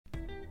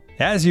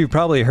As you've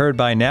probably heard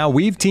by now,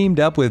 we've teamed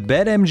up with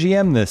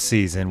BetMGM this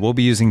season. We'll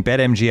be using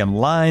BetMGM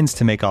lines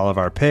to make all of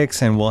our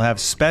picks, and we'll have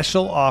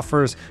special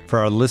offers for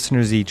our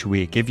listeners each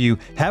week. If you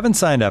haven't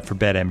signed up for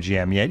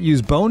BetMGM yet,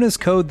 use bonus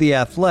code The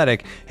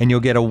Athletic, and you'll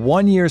get a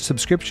 1-year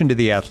subscription to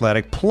The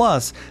Athletic,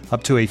 plus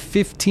up to a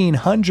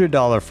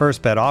 $1,500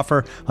 first bet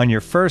offer on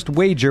your first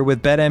wager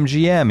with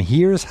BetMGM.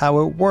 Here's how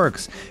it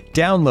works.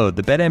 Download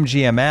the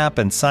BetMGM app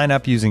and sign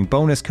up using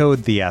bonus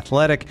code The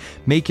Athletic.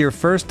 Make your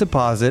first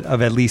deposit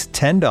of at least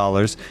 $10.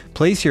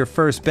 Place your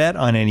first bet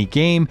on any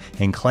game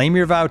and claim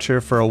your voucher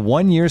for a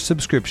 1-year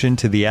subscription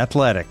to The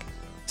Athletic.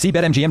 See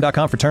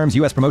BetMGM.com for terms.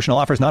 U.S. promotional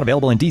offers not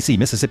available in D.C.,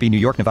 Mississippi, New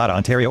York, Nevada,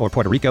 Ontario, or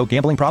Puerto Rico.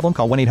 Gambling problem?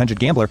 Call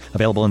 1-800-GAMBLER.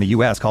 Available in the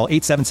U.S. Call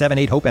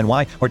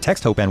 877-8-HOPE-NY or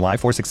text HOPE-NY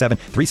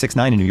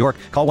 467-369 in New York.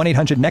 Call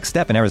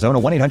 1-800-NEXT-STEP in Arizona.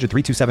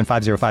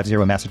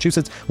 1-800-327-5050 in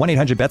Massachusetts.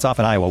 1-800-BETS-OFF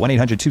in Iowa.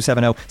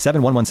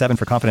 1-800-270-7117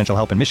 for confidential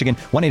help in Michigan.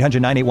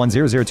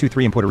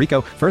 1-800-981-0023 in Puerto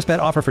Rico. First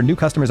bet offer for new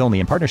customers only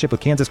in partnership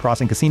with Kansas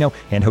Crossing Casino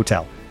and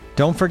Hotel.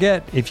 Don't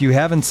forget, if you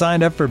haven't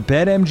signed up for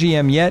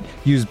BetMGM yet,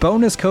 use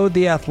bonus code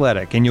The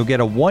Athletic, and you'll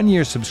get a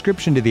 1-year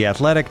subscription to The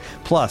Athletic,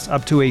 plus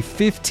up to a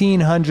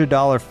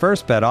 $1,500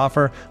 first bet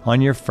offer on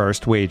your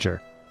first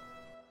wager.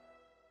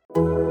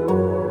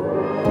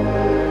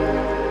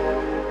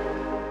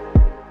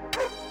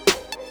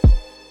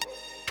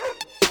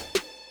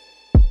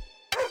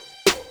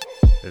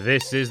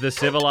 This is the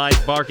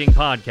Civilized Barking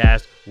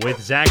Podcast with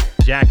Zach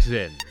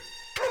Jackson.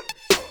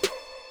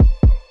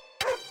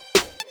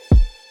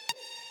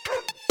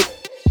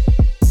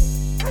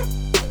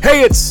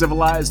 Hey, it's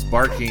Civilized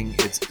Barking.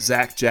 It's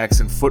Zach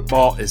Jackson.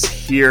 Football is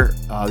here.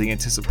 The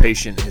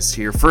anticipation is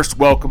here. First,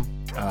 welcome.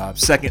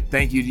 Second,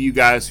 thank you to you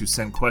guys who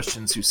send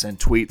questions, who send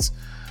tweets,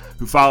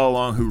 who follow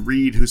along, who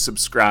read, who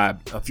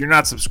subscribe. If you're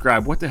not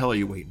subscribed, what the hell are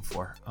you waiting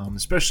for?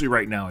 Especially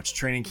right now. It's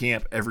training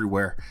camp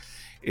everywhere.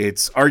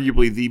 It's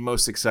arguably the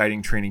most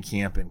exciting training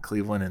camp in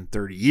Cleveland in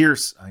 30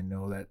 years. I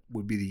know that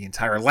would be the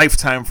entire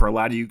lifetime for a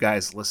lot of you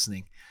guys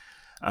listening.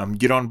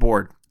 Get on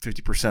board.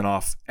 50%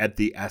 off at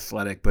The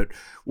Athletic. But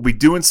we'll be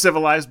doing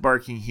Civilized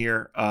Barking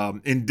here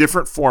in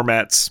different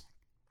formats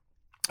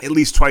at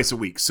least twice a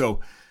week. So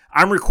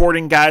I'm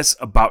recording, guys,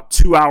 about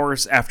 2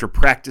 hours after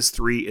practice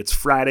 3. It's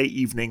Friday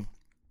evening.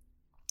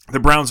 The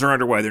Browns are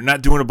underway. They're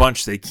not doing a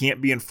bunch. They can't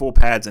be in full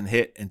pads and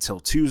hit until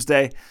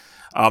Tuesday.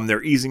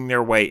 They're easing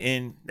their way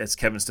in. That's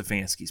Kevin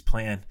Stefanski's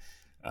plan.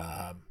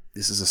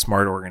 This is a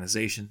smart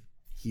organization.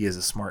 He is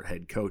a smart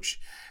head coach.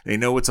 They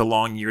know it's a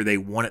long year. They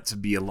want it to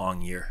be a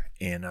long year,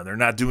 and they're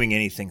not doing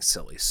anything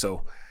silly.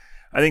 So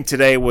I think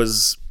today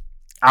was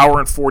hour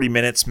and 40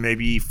 minutes,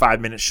 maybe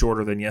 5 minutes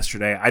shorter than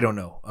yesterday. I don't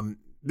know.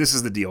 This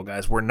is the deal,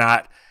 guys. We're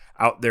not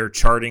out there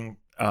charting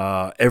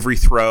every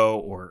throw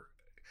or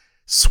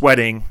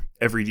sweating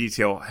every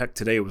detail. Heck,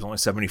 today it was only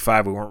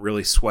 75. We weren't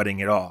really sweating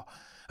at all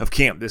of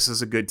camp. This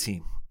is a good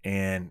team,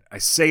 and I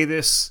say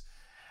this,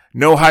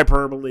 no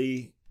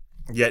hyperbole,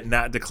 yet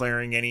not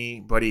declaring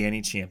anybody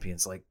any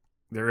champions. Like,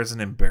 there is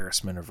an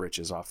embarrassment of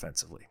riches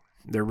offensively.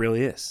 There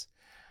really is.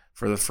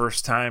 For the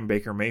first time,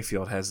 Baker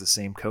Mayfield has the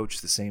same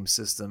coach, the same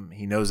system.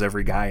 He knows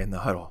every guy in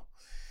the huddle.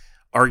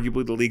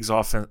 Arguably, the league's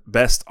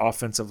best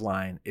offensive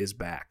line is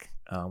back.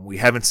 We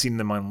haven't seen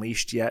them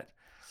unleashed yet.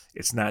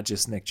 It's not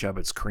just Nick Chubb,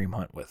 it's Kareem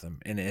Hunt with him.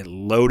 And a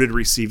loaded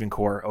receiving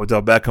core.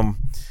 Odell Beckham,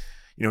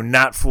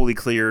 not fully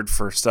cleared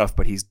for stuff,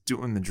 but he's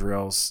doing the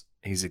drills.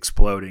 He's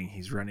exploding.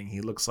 He's running.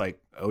 He looks like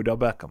Odell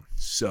Beckham.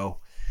 So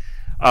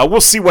we'll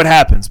see what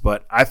happens,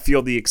 but I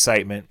feel the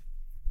excitement.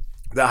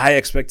 The high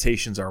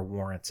expectations are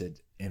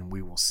warranted, and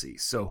we will see.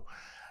 So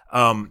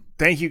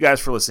thank you guys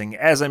for listening.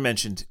 As I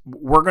mentioned,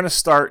 we're going to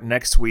start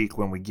next week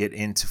when we get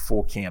into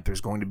full camp. There's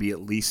going to be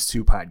at least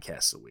 2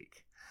 podcasts a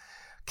week.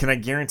 Can I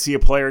guarantee a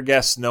player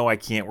guest? No, I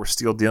can't. We're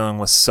still dealing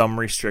with some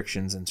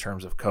restrictions in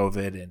terms of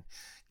COVID and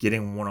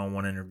getting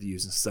one-on-one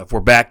interviews and stuff.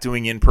 We're back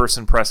doing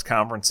in-person press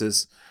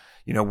conferences.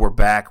 We're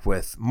back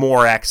with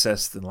more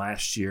access than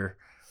last year,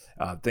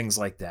 things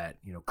like that.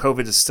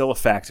 COVID is still a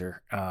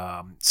factor.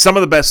 Some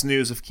of the best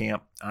news of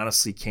camp,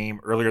 honestly, came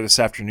earlier this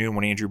afternoon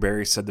when Andrew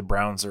Berry said the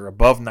Browns are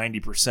above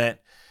 90%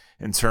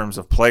 in terms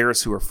of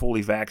players who are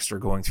fully vaxxed or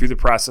going through the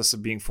process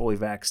of being fully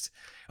vaxxed,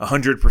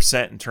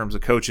 100% in terms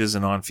of coaches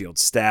and on-field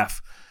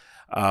staff.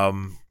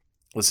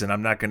 Listen,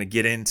 I'm not going to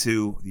get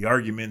into the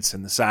arguments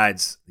and the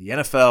sides. The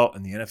NFL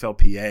and the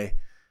NFLPA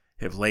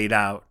have laid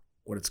out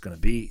what it's going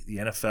to be. The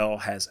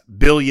NFL has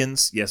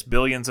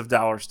billions of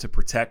dollars to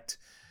protect.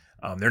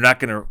 They're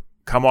not going to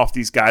come off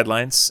these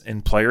guidelines,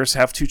 and players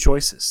have 2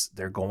 choices.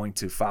 They're going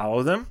to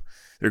follow them.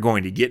 They're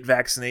going to get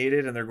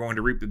vaccinated, and they're going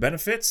to reap the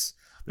benefits.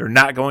 They're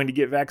not going to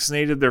get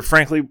vaccinated. They're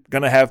frankly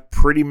going to have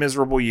pretty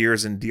miserable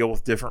years and deal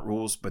with different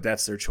rules, but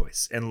that's their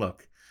choice. And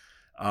look,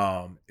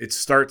 it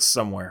starts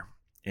somewhere.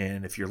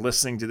 And if you're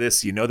listening to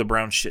this, you know the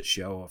Brown shit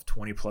show of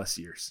 20-plus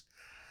years.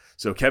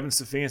 So Kevin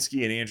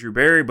Stefanski and Andrew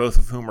Berry, both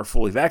of whom are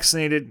fully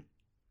vaccinated,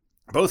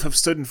 both have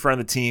stood in front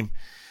of the team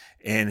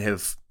and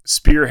have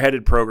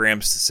spearheaded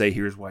programs to say,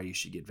 here's why you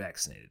should get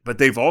vaccinated. But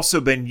they've also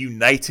been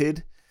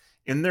united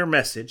in their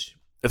message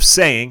of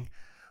saying,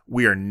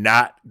 We are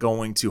not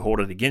going to hold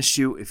it against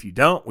you if you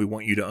don't. We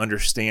want you to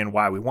understand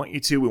why we want you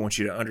to. We want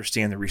you to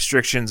understand the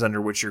restrictions under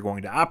which you're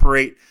going to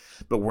operate,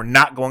 but we're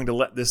not going to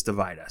let this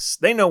divide us.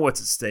 They know what's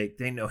at stake.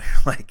 They know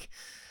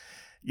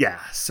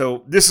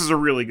so this is a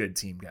really good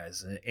team,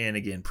 guys. And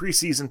again,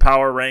 preseason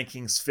power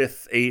rankings,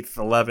 5th, 8th,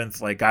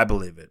 11th, I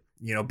believe it.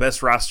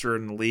 Best roster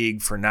in the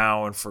league for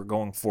now and for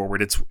going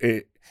forward.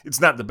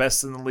 It's not the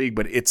best in the league,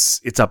 but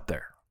it's up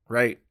there,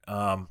 right?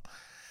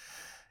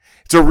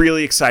 It's a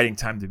really exciting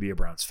time to be a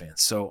Browns fan.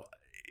 So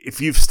if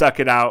you've stuck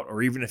it out,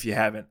 or even if you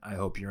haven't, I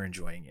hope you're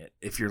enjoying it.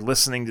 If you're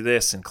listening to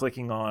this and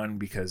clicking on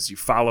because you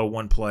follow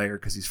one player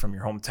because he's from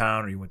your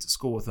hometown or you went to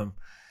school with him,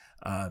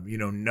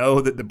 know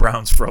that the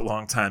Browns for a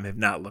long time have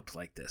not looked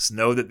like this.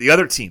 Know that the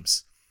other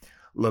teams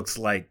looked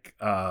like,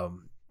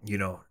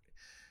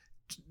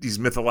 these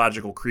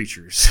mythological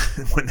creatures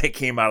when they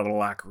came out of the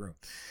locker room.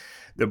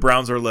 The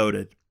Browns are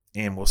loaded.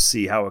 And we'll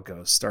see how it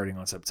goes starting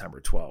on September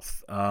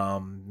 12th.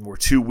 We're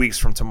 2 weeks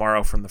from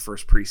tomorrow from the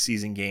first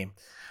preseason game.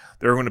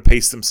 They're going to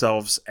pace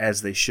themselves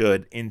as they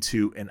should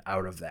into and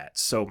out of that.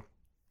 So,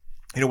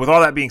 with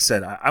all that being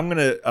said, I'm going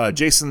to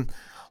Jason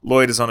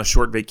Lloyd is on a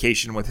short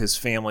vacation with his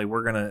family.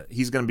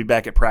 He's going to be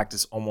back at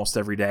practice almost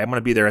every day. I'm going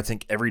to be there, I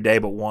think, every day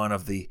but one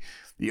of the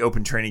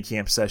open training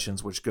camp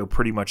sessions, which go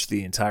pretty much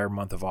the entire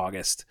month of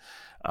August.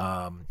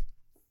 We're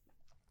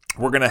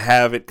going to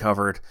have it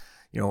covered.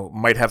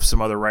 Might have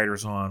some other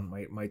writers on,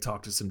 might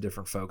talk to some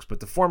different folks. But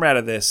the format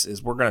of this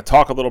is we're going to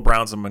talk a little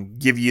Browns. I'm going to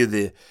give you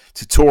the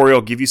tutorial,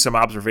 give you some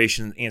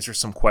observations, answer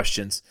some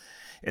questions.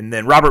 And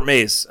then Robert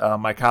Mays,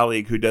 my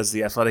colleague who does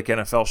the Athletic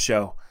NFL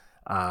show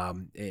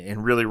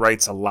and really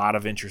writes a lot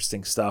of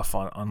interesting stuff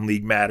on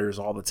league matters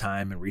all the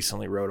time and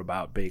recently wrote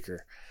about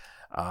Baker.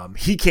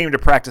 He came to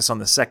practice on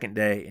the second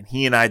day, and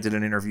he and I did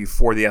an interview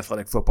for the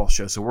Athletic Football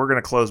Show. So we're going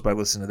to close by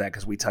listening to that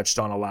because we touched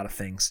on a lot of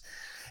things.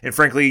 And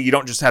frankly, you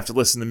don't just have to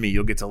listen to me.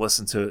 You'll get to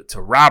listen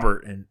to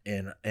Robert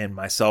and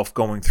myself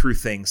going through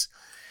things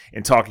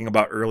and talking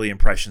about early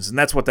impressions. And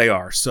that's what they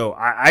are. So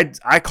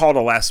I called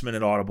a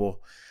last-minute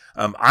audible.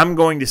 I'm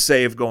going to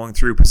save going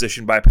through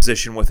position by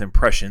position with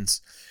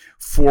impressions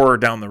for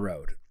down the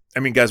road.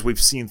 I mean, guys,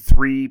 we've seen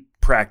 3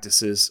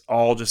 practices,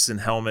 all just in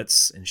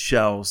helmets and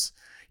shells,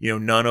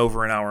 none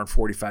over an hour and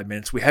 45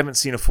 minutes. We haven't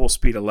seen a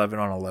full-speed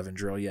 11-on-11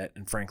 drill yet.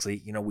 And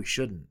frankly, we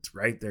shouldn't,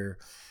 right?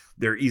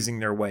 They're easing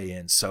their way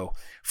in. So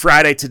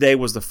Friday today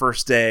was the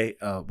first day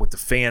with the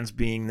fans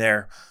being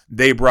there.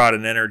 They brought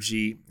an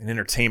energy, an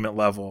entertainment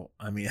level.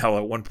 I mean, hell,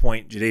 at one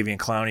point, Jadeveon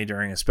Clowney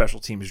during a special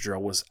teams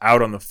drill was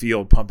out on the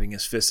field pumping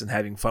his fists and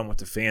having fun with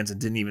the fans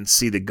and didn't even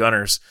see the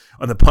gunners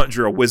on the punt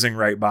drill whizzing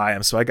right by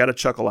him. So I got a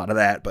chuckle out of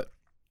that. But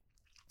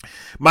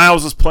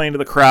Miles was playing to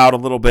the crowd a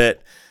little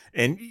bit.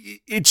 And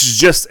it's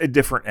just a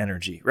different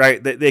energy,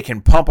 right? They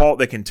can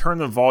they can turn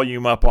the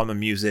volume up on the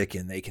music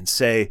and they can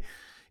say,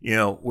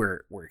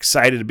 we're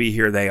excited to be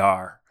here. They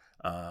are.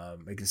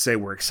 They can say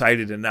we're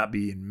excited to not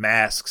be in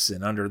masks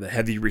and under the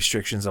heavy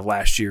restrictions of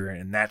last year,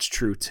 and that's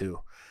true too.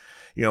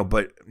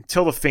 But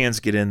until the fans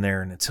get in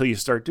there and until you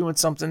start doing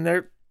something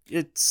there,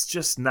 it's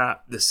just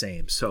not the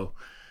same. So,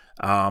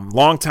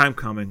 long time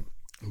coming,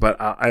 but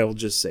I'll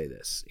just say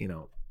this.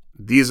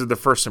 These are the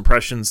first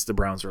impressions. The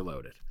Browns are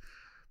loaded.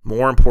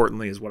 More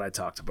importantly is what I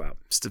talked about.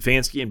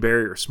 Stefanski and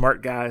Barry are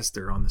smart guys.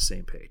 They're on the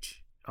same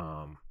page.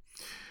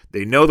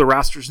 They know the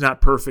roster's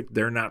not perfect.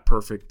 They're not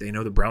perfect. They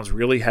know the Browns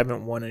really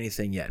haven't won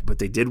anything yet, but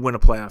they did win a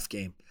playoff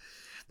game.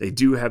 They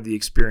do have the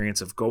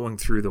experience of going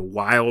through the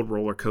wild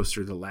roller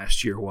coaster that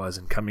last year was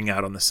and coming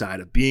out on the side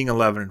of being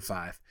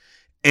 11-5,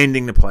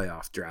 ending the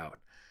playoff drought,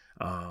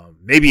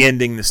 maybe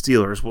ending the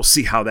Steelers. We'll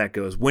see how that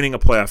goes. Winning a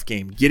playoff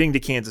game, getting to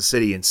Kansas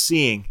City and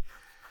seeing,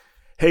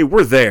 hey,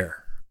 we're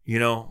there,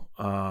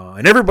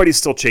 and everybody's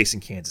still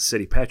chasing Kansas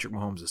City. Patrick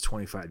Mahomes is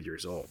 25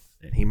 years old,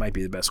 and he might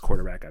be the best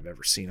quarterback I've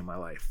ever seen in my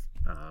life.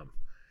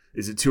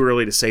 Is it too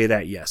early to say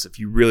that? Yes. If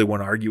you really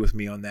want to argue with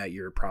me on that,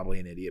 you're probably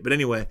an idiot. But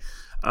anyway,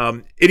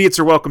 idiots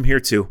are welcome here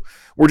too.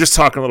 We're just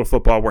talking a little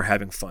football. We're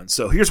having fun.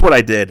 So here's what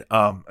I did.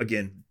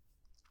 Again,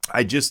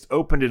 I just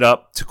opened it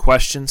up to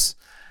questions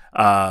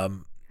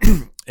and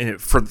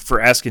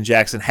for Asking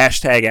Jackson,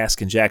 hashtag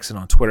Asking Jackson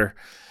on Twitter.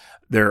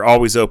 They're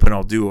always open.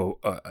 I'll do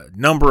a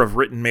number of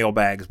written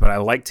mailbags, but I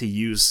like to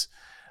use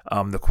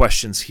the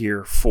questions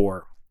here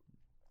for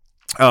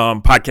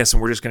podcasts,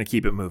 and we're just going to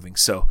keep it moving.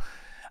 So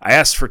I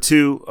asked for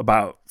 2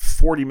 about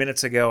 40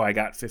 minutes ago. I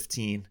got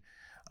 15.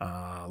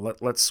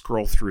 Let's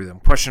scroll through them.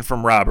 Question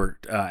from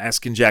Robert,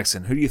 Asking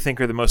Jackson, who do you think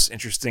are the most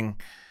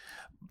interesting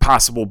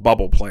possible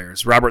bubble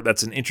players? Robert,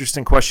 that's an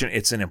interesting question.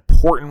 It's an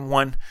important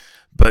one,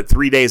 but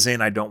 3 days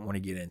in, I don't want to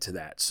get into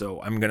that.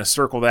 So I'm going to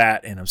circle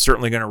that, and I'm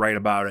certainly going to write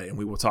about it, and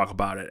we will talk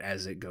about it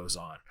as it goes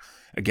on.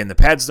 Again, the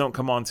pads don't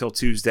come on until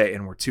Tuesday,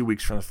 and we're 2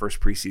 weeks from the first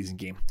preseason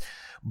game.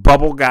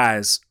 Bubble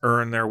guys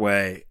earn their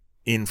way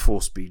in full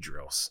speed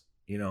drills.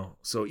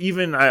 So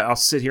even I'll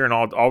sit here and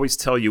I'll always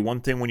tell you one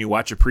thing when you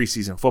watch a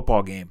preseason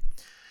football game,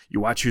 you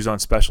watch who's on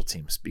special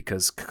teams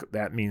because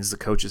that means the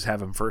coaches have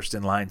them first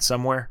in line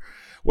somewhere.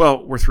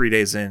 Well, we're 3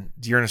 days in.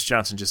 Dearness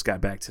Johnson just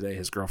got back today.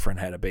 His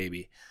girlfriend had a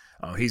baby.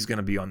 He's going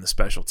to be on the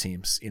special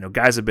teams.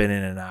 Guys have been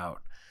in and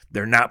out.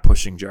 They're not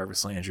pushing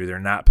Jarvis Landry. They're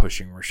not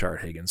pushing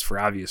Rashard Higgins for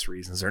obvious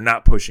reasons. They're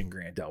not pushing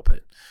Grant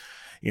Delpit.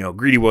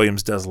 Greedy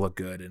Williams does look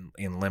good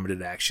in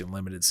limited action,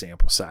 limited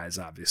sample size,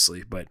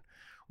 obviously, but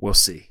we'll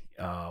see.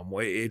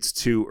 It's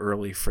too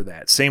early for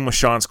that. Same with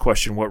Sean's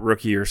question, what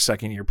rookie or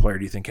second-year player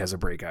do you think has a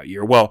breakout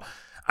year? Well,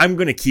 I'm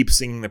going to keep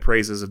singing the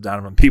praises of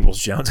Donovan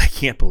Peoples-Jones. I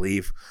can't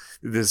believe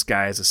this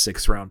guy is a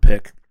 6th-round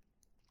pick.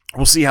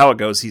 We'll see how it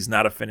goes. He's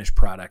not a finished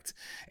product,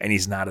 and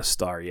he's not a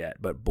star yet.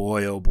 But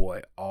boy, oh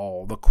boy,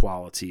 all the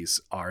qualities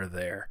are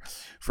there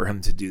for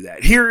him to do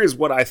that. Here is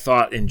what I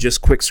thought, in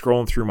just quick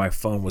scrolling through my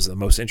phone, was the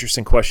most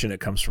interesting question. It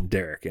comes from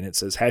Derek, and it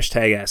says,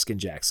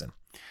 #AskinJackson.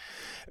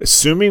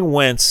 Assuming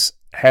Wentz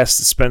has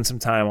to spend some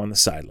time on the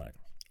sideline,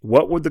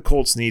 what would the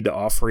Colts need to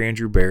offer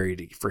Andrew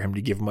Berry for him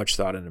to give much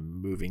thought into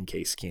moving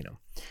Case Keenum?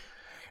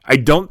 I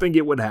don't think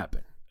it would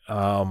happen.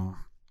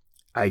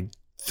 I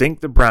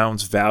think the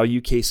Browns value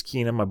Case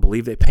Keenum. I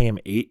believe they pay him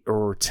 $8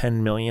 or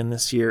 $10 million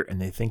this year,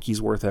 and they think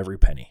he's worth every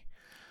penny.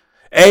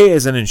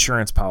 Is an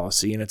insurance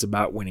policy, and it's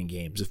about winning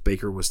games. If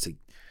Baker was to,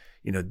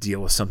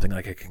 deal with something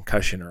like a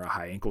concussion or a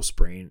high ankle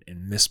sprain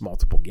and miss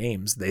multiple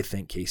games, they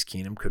think Case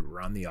Keenum could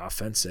run the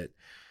offense at,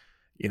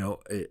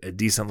 a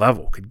decent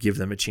level, could give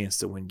them a chance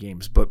to win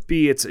games. But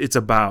B, it's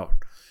about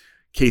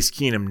Case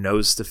Keenum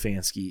knows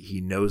Stefanski.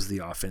 He knows the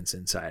offense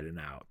inside and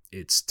out.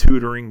 It's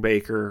tutoring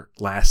Baker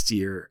last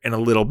year and a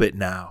little bit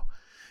now,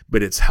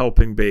 but it's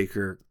helping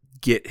Baker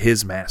get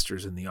his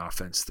masters in the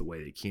offense the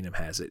way that Keenum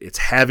has it. It's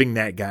having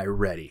that guy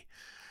ready.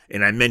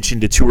 And I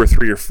mentioned a 2 or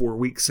 3 or 4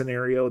 week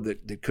scenario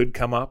that could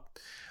come up,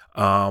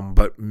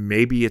 but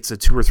maybe it's a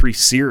 2 or 3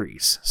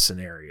 series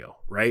scenario,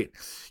 right?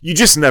 You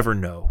just never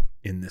know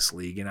in this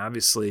league. And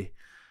obviously,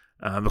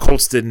 the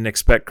Colts didn't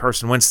expect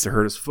Carson Wentz to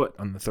hurt his foot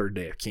on the 3rd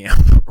day of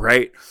camp,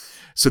 right?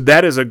 So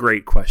that is a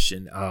great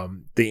question.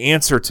 The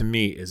answer to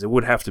me is it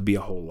would have to be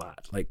a whole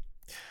lot. Like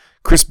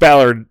Chris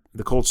Ballard,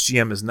 the Colts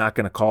GM, is not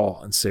going to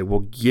call and say,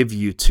 we'll give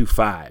you 2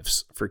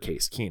 5s for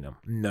Case Keenum.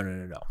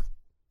 No.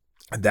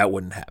 That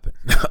wouldn't happen.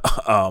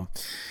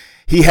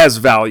 He has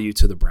value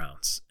to the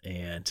Browns.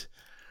 And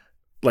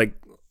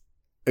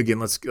again,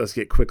 let's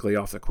get quickly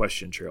off the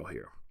question trail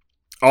here.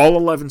 All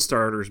 11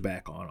 starters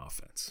back on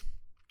offense.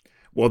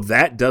 Well,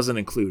 that doesn't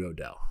include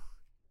Odell.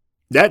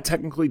 That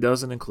technically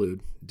doesn't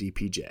include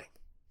DPJ,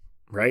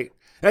 right?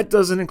 That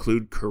doesn't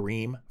include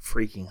Kareem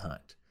freaking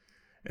Hunt.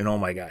 And oh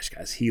my gosh,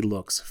 guys, he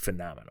looks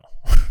phenomenal.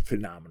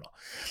 Phenomenal.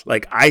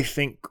 I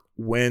think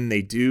when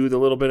they do the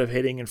little bit of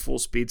hitting and full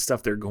speed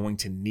stuff, they're going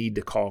to need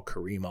to call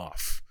Kareem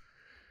off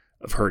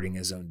of hurting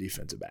his own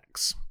defensive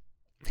backs.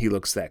 He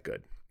looks that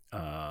good.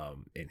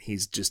 And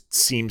he's just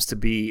seems to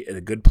be at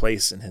a good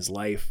place in his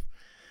life.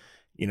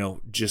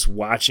 Just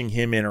watching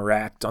him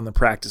interact on the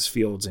practice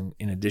fields, and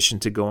in addition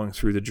to going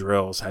through the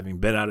drills, having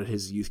been out at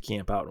his youth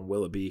camp out in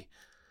Willoughby,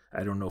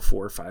 4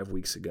 or 5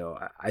 weeks ago,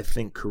 I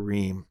think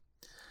Kareem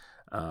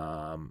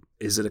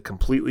is at a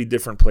completely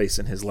different place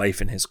in his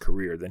life and his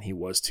career than he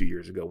was 2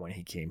 years ago when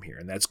he came here.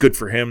 And that's good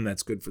for him.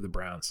 That's good for the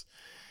Browns.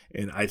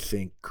 And I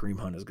think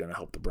Kareem Hunt is going to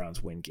help the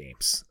Browns win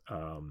games.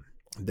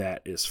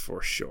 That is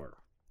for sure.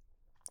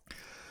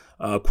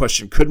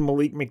 Question, could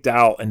Malik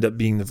McDowell end up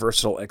being the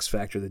versatile X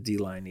factor the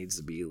D-line needs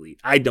to be elite?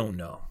 I don't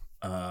know.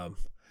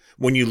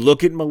 When you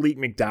look at Malik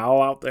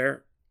McDowell out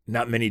there,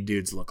 not many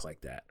dudes look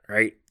like that,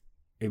 right?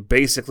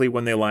 Basically,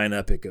 when they line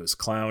up, it goes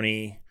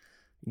Clowney,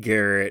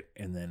 Garrett,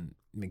 and then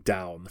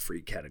McDowell in the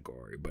freak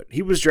category. But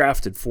he was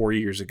drafted 4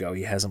 years ago.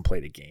 He hasn't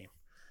played a game.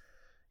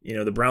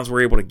 The Browns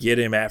were able to get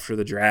him after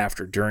the draft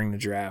or during the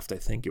draft. I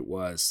think it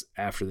was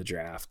after the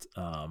draft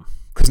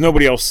because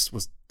nobody else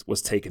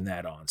was taking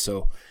that on.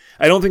 So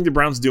I don't think the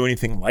Browns do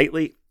anything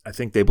lightly. I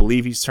think they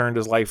believe he's turned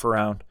his life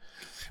around.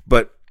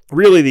 But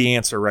really the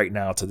answer right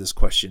now to this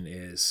question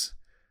is,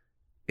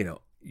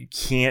 you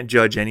can't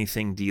judge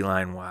anything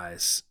D-line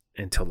wise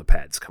until the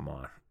pads come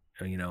on.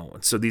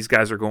 And so these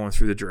guys are going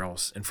through the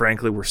drills. And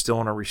frankly, we're still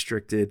in a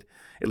restricted,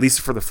 at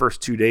least for the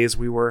first 2 days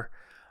we were,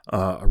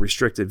 a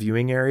restricted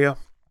viewing area.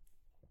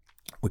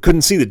 We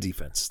couldn't see the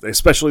defense,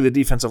 especially the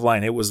defensive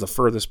line. It was the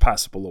furthest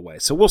possible away.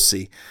 So we'll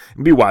see.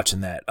 And be watching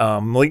that.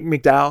 Malik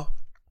McDowell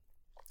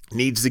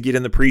needs to get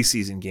in the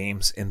preseason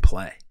games and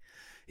play.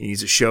 He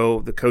needs to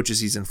show the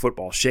coaches he's in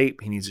football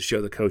shape. He needs to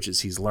show the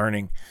coaches he's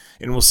learning.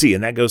 And we'll see.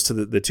 And that goes to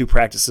the 2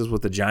 practices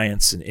with the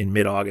Giants in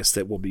mid-August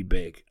that will be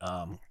big.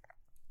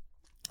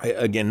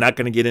 Again, not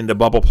going to get into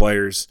bubble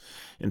players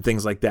and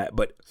things like that.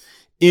 But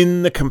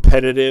in the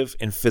competitive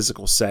and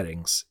physical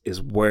settings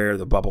is where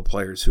the bubble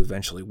players who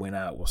eventually win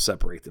out will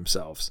separate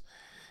themselves.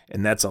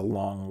 And that's a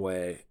long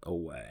way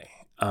away.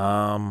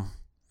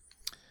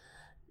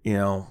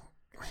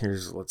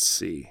 Let's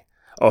see.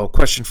 Oh,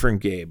 question from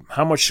Gabe.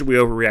 How much should we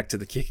overreact to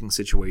the kicking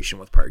situation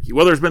with Parkey?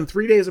 Well, there's been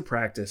 3 days of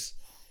practice.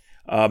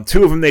 2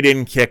 of them they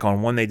didn't kick.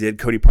 On one they did.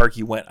 Cody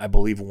Parkey went, I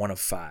believe, 1 of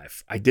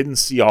 5. I didn't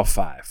see all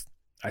 5.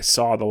 I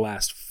saw the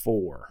last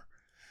 4.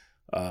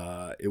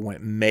 It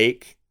went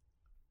make,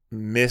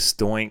 miss,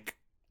 doink,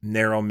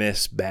 narrow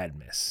miss, bad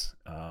miss.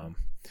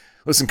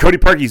 Listen, Cody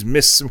Parkey's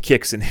missed some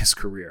kicks in his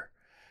career.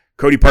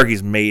 Cody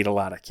Parkey's made a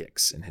lot of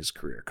kicks in his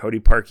career. Cody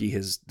Parkey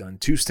has done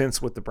 2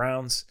 stints with the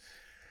Browns.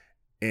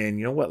 And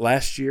you know what?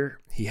 Last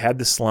year, he had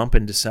the slump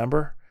in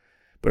December.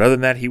 But other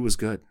than that, he was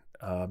good.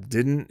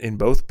 Didn't in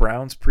both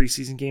Browns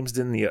preseason games,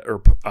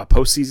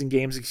 postseason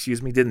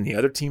games, didn't the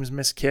other teams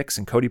miss kicks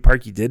and Cody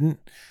Parkey didn't?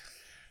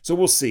 So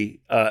we'll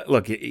see.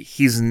 Look,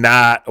 he's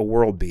not a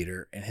world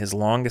beater, and his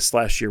longest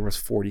last year was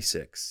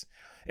 46.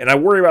 And I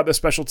worry about the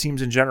special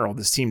teams in general.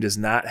 This team does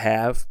not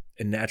have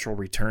a natural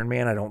return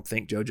man. I don't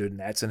think JoJo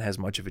Natson has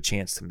much of a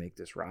chance to make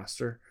this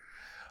roster.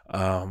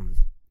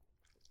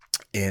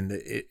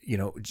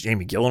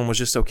 Jamie Gillen was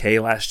just okay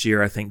last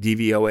year. I think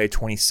DVOA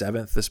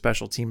 27th, the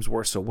special teams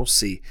were. So we'll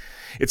see.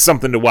 It's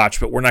something to watch,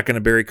 but we're not going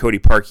to bury Cody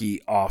Parkey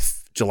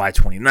off July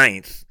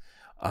 29th.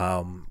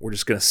 We're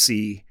just going to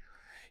see,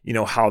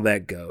 how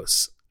that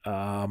goes.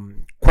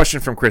 Question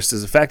from Chris.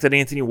 Does the fact that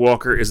Anthony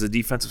Walker is the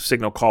defensive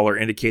signal caller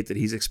indicate that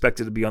he's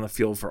expected to be on the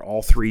field for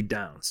all 3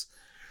 downs?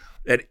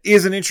 That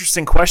is an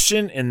interesting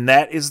question, and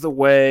that is the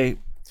way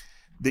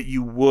that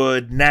you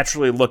would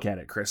naturally look at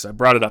it, Chris. I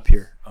brought it up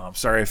here.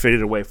 Sorry, I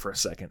faded away for a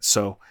second.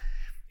 So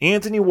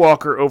Anthony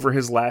Walker over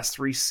his last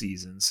 3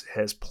 seasons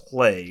has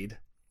played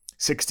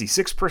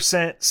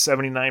 66%,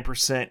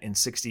 79%, and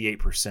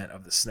 68%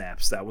 of the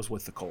snaps. That was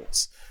with the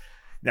Colts.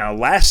 Now,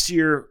 last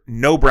year,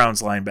 no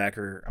Browns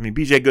linebacker.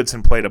 B.J.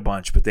 Goodson played a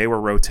bunch, but they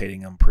were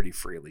rotating him pretty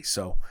freely.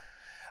 So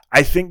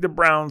I think the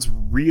Browns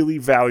really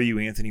value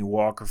Anthony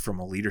Walker from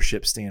a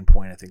leadership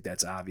standpoint. I think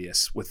that's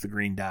obvious with the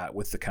green dot,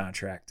 with the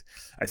contract.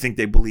 I think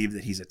they believe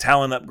that he's a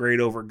talent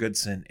upgrade over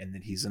Goodson and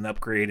that he's an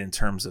upgrade in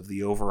terms of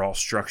the overall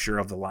structure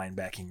of the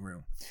linebacking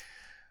room.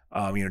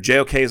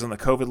 JOK is on the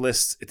COVID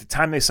list. At the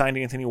time they signed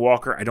Anthony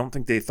Walker, I don't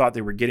think they thought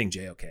they were getting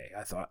JOK.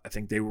 I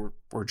think they were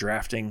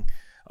drafting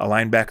a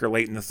linebacker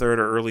late in the 3rd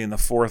or early in the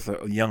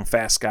 4th, a young,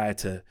 fast guy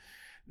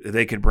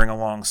they could bring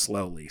along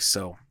slowly.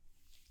 So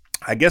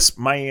I guess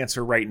my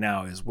answer right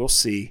now is we'll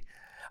see.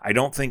 I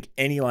don't think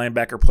any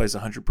linebacker plays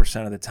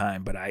 100% of the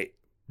time, but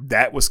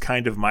that was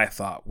kind of my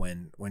thought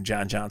when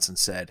John Johnson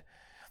said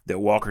that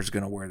Walker's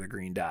going to wear the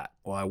green dot.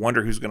 Well, I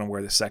wonder who's going to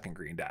wear the second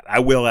green dot. I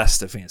will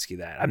ask Stefanski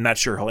that. I'm not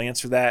sure he'll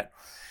answer that,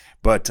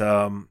 but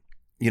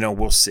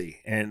we'll see.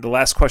 And the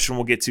last question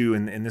we'll get to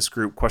in this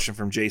group, question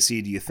from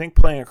JC: do you think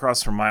playing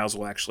across from Miles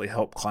will actually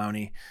help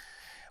Clowney,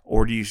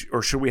 or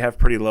should we have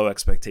pretty low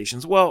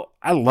expectations? Well,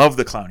 I love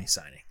the Clowney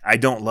signing. I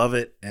don't love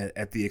it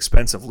at the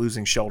expense of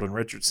losing Sheldon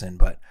Richardson,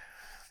 but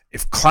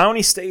if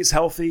Clowney stays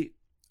healthy,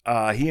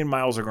 he and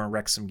Miles are going to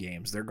wreck some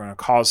games. They're going to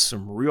cause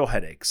some real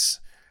headaches,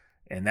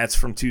 and that's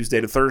from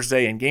Tuesday to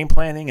Thursday in game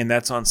planning, and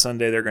that's on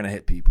Sunday. They're going to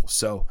hit people.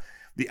 So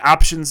the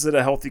options that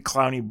a healthy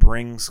Clowney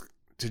brings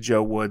to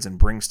Joe Woods and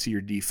brings to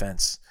your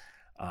defense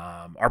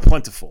are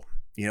plentiful.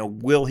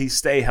 Will he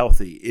stay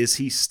healthy? Is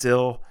he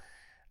still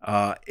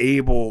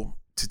able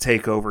to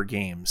take over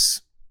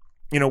games?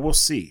 We'll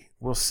see.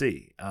 We'll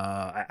see.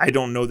 I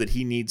don't know that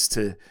he needs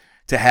to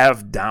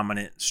have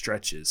dominant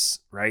stretches,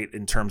 right,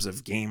 in terms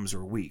of games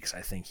or weeks.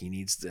 I think he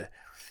needs to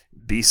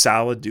be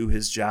solid, do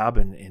his job,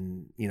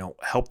 and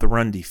help the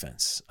run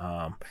defense.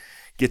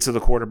 Get to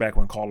the quarterback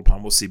when called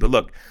upon. We'll see. But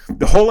look,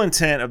 the whole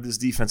intent of this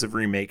defensive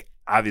remake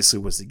obviously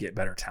was to get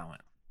better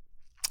talent.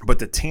 But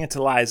the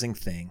tantalizing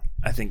thing,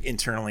 I think,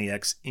 internally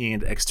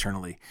and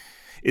externally,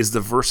 is the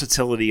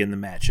versatility in the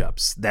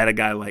matchups. That a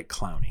guy like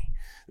Clowney,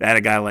 that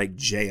a guy like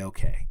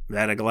JOK,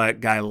 that a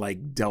guy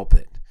like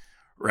Delpit,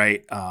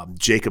 right?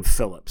 Jacob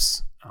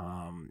Phillips,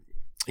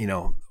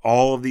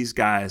 all of these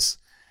guys.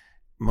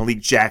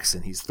 Malik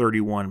Jackson, he's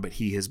 31, but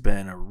he has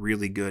been a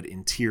really good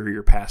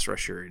interior pass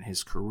rusher in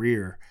his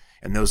career,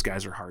 and those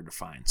guys are hard to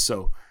find.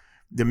 So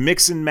the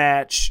mix and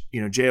match,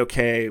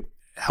 JOK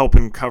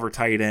helping cover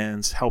tight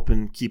ends,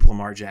 helping keep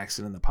Lamar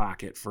Jackson in the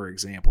pocket, for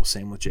example.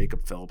 Same with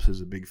Jacob Phillips,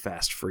 who's a big,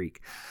 fast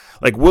freak.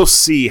 We'll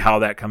see how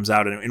that comes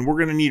out, and we're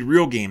going to need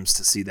real games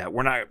to see that.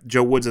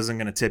 Joe Woods isn't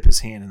going to tip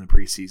his hand in the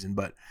preseason,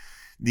 but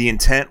the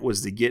intent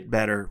was to get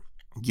better,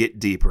 get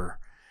deeper,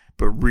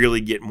 but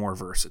really get more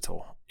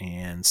versatile.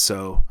 And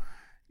so,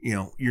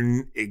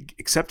 you're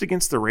except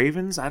against the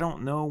Ravens, I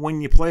don't know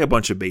when you play a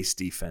bunch of base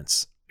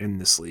defense in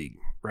this league,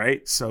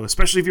 right? So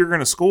especially if you're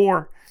going to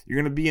score, you're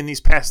going to be in these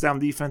pass down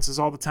defenses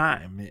all the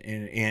time.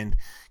 And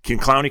can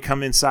Clowney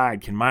come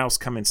inside? Can Miles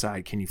come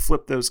inside? Can you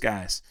flip those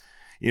guys?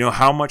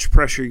 How much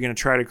pressure are you going to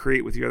try to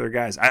create with your other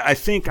guys? I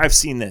think I've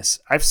seen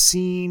this. I've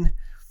seen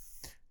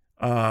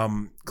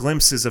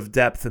glimpses of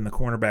depth in the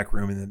cornerback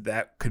room, and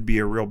that could be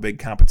a real big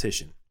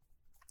competition.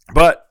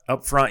 But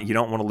up front, you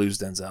don't want to lose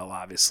Denzel,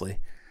 obviously.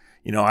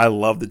 I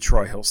love the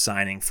Troy Hill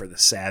signing for the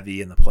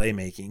savvy and the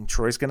playmaking.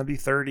 Troy's going to be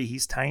 30.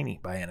 He's tiny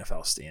by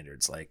NFL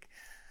standards.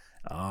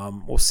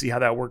 We'll see how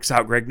that works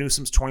out. Greg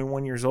Newsome's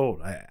 21 years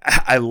old.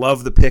 I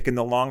love the pick in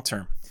the long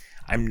term.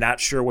 I'm not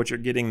sure what you're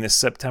getting this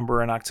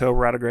September and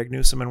October out of Greg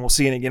Newsome, and we'll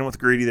see. And again, with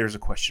Greedy, there's a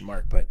question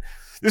mark. But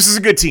this is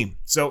a good team.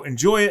 So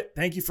enjoy it.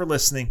 Thank you for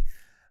listening.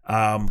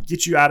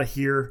 Get you out of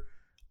here.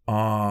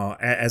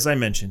 As I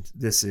mentioned,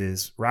 this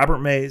is Robert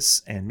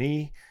Mays and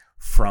me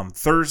from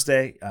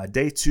Thursday,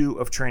 day 2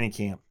 of training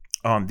camp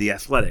on the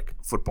Athletic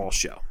Football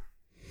Show.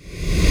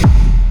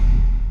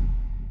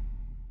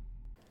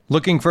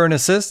 Looking for an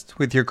assist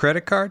with your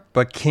credit card,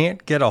 but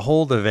can't get a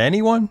hold of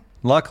anyone?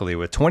 Luckily,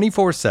 with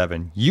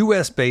 24/7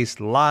 US-based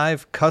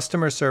live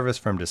customer service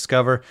from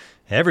Discover,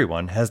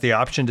 everyone has the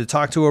option to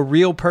talk to a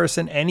real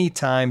person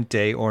anytime,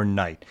 day or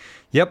night.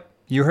 Yep,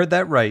 you heard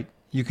that right.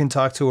 You can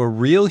talk to a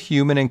real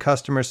human in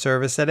customer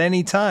service at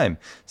any time.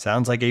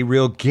 Sounds like a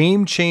real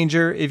game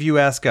changer if you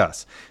ask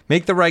us.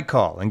 Make the right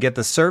call and get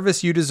the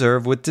service you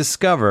deserve with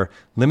Discover.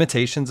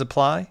 Limitations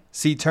apply.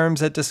 See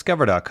terms at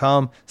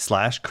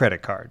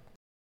discover.com/creditcard.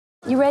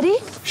 You ready?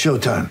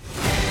 Showtime.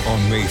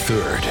 On May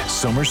 3rd,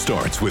 summer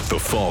starts with The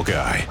Fall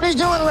Guy. Let's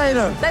do it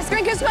later. Let's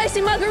drink a spicy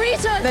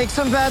margarita. Make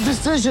some bad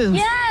decisions.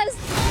 Yes!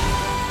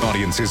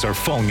 Audiences are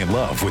falling in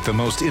love with the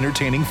most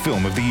entertaining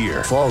film of the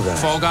year. Fall Guy.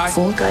 Fall Guy?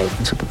 Fall guy.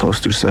 That's what the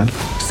poster said.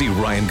 See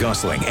Ryan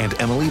Gosling and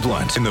Emily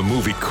Blunt in the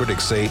movie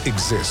critics say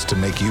exists to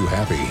make you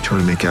happy.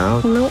 Trying to make it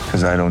out? Nope.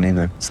 Because I don't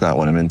either. It's not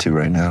what I'm into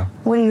right now.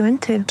 What are you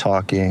into?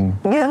 Talking.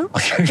 Yeah.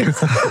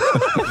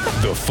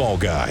 The Fall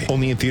Guy.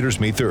 Only in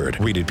theaters May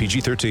 3rd. Rated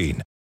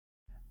PG-13.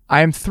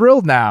 I am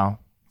thrilled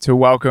now to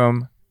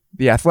welcome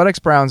the Athletics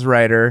Browns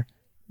writer,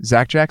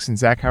 Zach Jackson.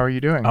 Zach, how are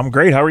you doing? I'm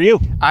great. How are you?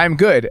 I'm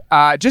good.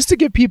 Just to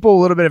give people a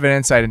little bit of an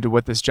insight into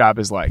what this job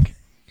is like.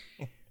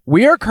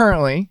 We are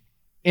currently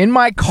in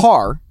my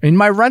car, in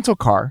my rental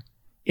car,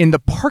 in the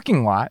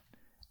parking lot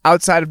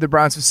outside of the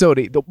Browns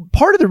facility.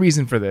 Part of the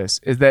reason for this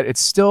is that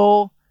it's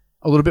still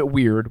a little bit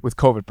weird with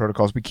COVID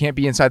protocols. We can't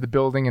be inside the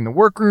building in the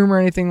workroom or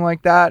anything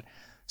like that.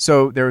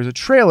 So there is a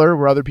trailer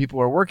where other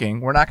people are working.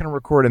 We're not going to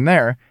record in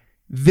there.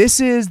 This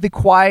is the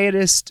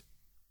quietest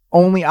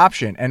only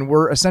option, and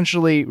we're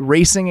essentially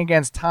racing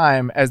against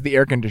time as the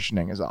air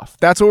conditioning is off.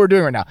 That's what we're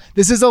doing right now.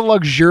 This is a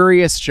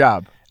luxurious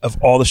job. Of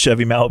all the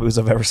Chevy Malibus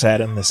I've ever sat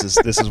in, this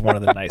is one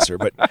of the nicer.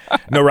 But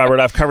no,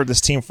 Robert, I've covered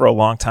this team for a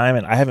long time,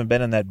 and I haven't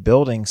been in that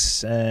building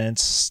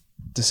since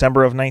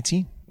December of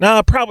 19.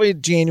 No, probably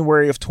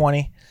January of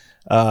 20,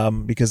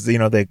 because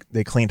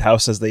they cleaned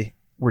house as they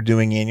were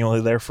doing annually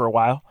there for a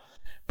while.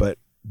 But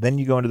then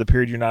you go into the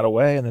period you're not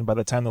away, and then by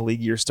the time the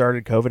league year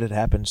started, COVID had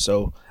happened.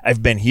 So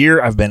I've been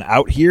here, I've been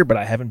out here, but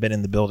I haven't been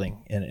in the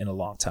building in a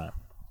long time.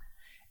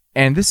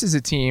 And this is a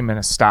team and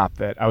a stop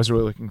that I was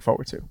really looking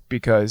forward to,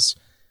 because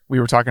we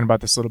were talking about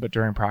this a little bit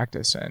during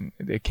practice, and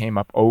it came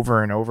up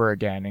over and over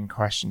again in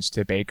questions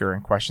to Baker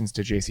and questions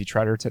to J.C.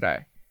 Tretter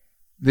today.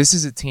 This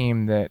is a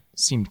team that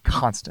seemed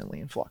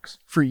constantly in flux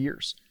for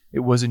years.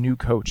 It was a new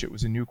coach. It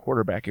was a new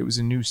quarterback. It was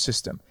a new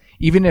system.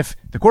 Even if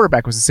the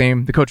quarterback was the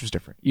same, the coach was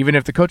different. Even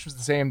if the coach was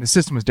the same, the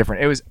system was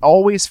different. It was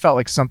always felt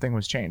like something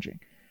was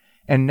changing.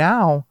 And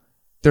now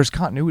there's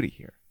continuity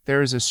here.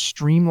 There is a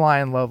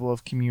streamlined level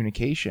of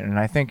communication. And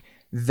I think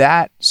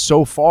that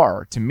so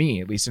far, to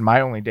me, at least in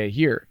my only day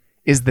here,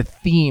 is the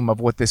theme of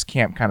what this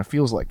camp kind of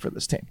feels like for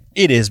this team.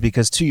 It is,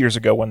 because 2 years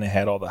ago when they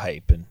had all the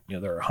hype, and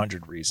there are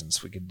 100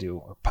 reasons we could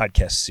do a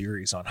podcast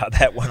series on how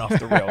that went off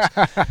the rails.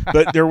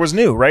 But there was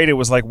new, right? It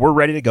was like, we're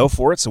ready to go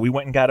for it, so we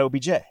went and got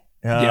OBJ.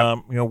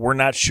 We're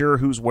not sure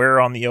who's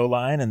where on the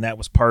O-line, and that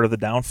was part of the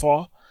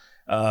downfall.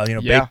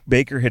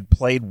 Baker had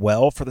played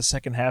well for the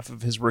second half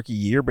of his rookie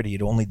year, but he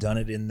had only done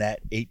it in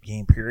that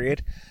 8-game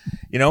period,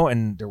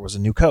 and there was a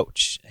new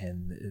coach.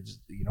 And,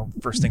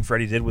 first thing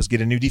Freddie did was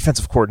get a new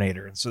defensive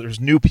coordinator. And so there's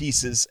new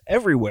pieces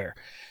everywhere.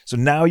 So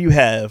now you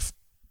have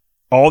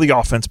all the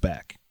offense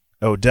back.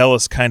 Odell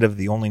is kind of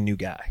the only new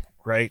guy,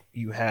 right?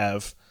 You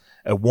have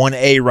a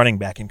 1A running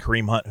back in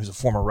Kareem Hunt, who's a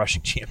former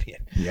rushing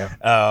champion. Yeah.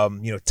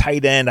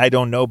 Tight end, I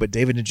don't know, but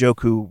David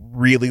Njoku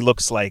really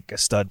looks like a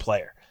stud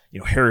player.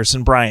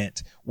 Harrison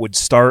Bryant would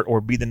start or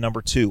be the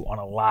number 2 on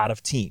a lot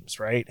of teams,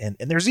 right? And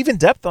there's even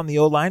depth on the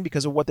O-line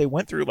because of what they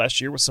went through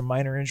last year with some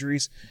minor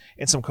injuries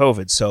and some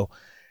COVID. So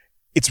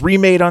it's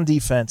remade on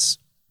defense,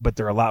 but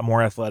they're a lot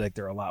more athletic.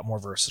 They're a lot more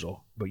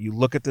versatile. But you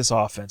look at this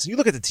offense, and you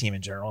look at the team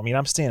in general. I mean,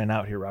 I'm standing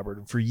out here, Robert,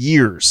 and for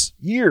years,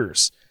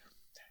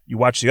 you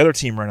watch the other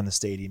team run in the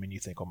stadium and you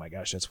think, oh my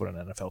gosh, that's what an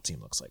NFL team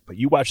looks like. But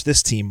you watch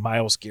this team,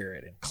 Myles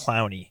Garrett and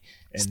Clowney.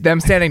 And them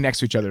standing next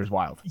to each other is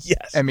wild.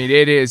 Yes. I mean,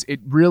 it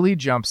really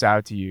jumps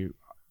out to you.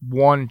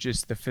 One,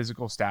 just the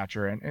physical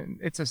stature. And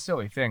it's a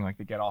silly thing, like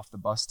the get off the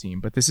bus team.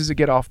 But this is a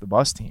get off the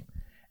bus team.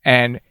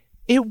 And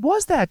it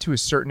was that to a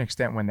certain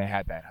extent when they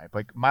had that hype.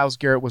 Like Myles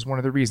Garrett was one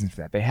of the reasons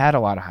for that. They had a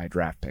lot of high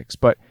draft picks,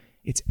 but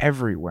it's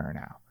everywhere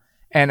now.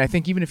 And I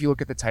think even if you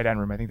look at the tight end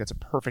room, I think that's a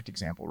perfect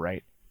example,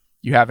 right?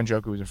 You have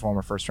Njoku, who's a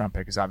former first-round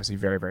pick, is obviously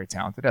very, very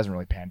talented. It hasn't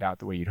really panned out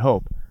the way you'd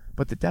hope,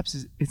 but the depth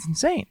it's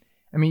insane.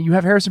 I mean, you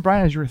have Harrison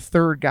Bryant as your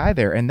third guy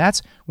there, and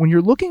that's when you're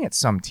looking at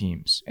some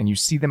teams and you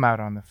see them out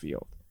on the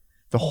field,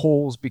 the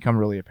holes become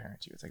really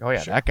apparent to you. It's like, oh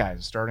yeah, that guy's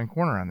a starting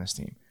corner on this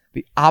team.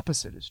 The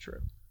opposite is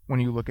true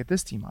when you look at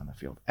this team on the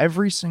field.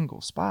 Every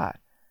single spot,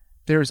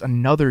 there's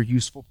another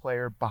useful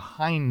player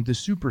behind the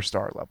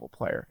superstar level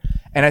player,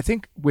 and I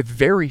think with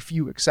very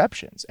few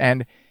exceptions.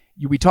 And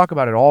we talk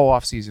about it all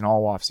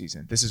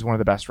offseason. This is one of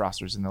the best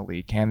rosters in the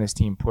league. Can this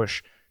team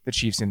push the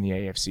Chiefs in the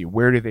AFC?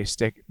 Where do they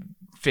stick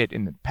fit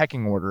in the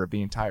pecking order of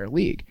the entire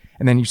league.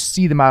 And then you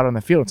see them out on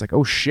the field. It's like,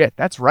 oh shit,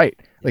 that's right.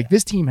 Like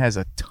this team has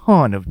a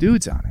ton of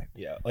dudes on it.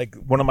 Yeah, like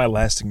one of my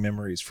lasting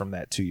memories from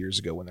that 2 years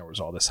ago when there was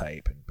all this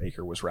hype and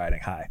Baker was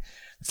riding high.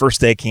 The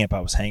first day of camp, I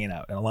was hanging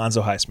out, and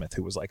Alonzo Highsmith,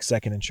 who was like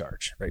second in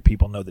charge, right?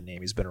 People know the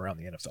name. He's been around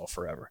the NFL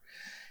forever.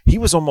 He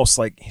was almost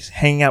like he's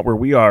hanging out where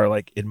we are,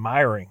 like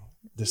admiring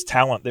this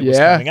talent that was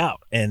coming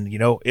out. And, you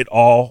know, it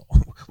all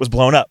was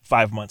blown up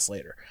 5 months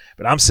later.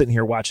 But I'm sitting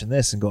here watching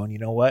this and going, you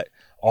know what?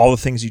 All the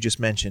things you just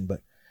mentioned,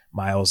 but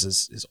Miles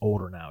is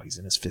older now. He's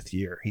in his 5th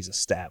year. He's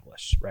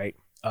established, right?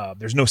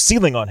 There's no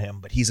ceiling on him,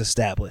 but he's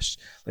established.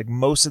 Like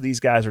most of these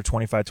guys are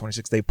 25,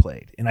 26, they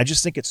played. And I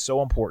just think it's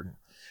so important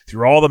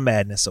through all the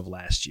madness of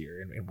last year.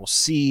 And we'll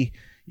see,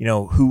 you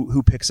know,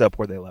 who picks up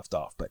where they left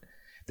off. But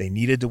they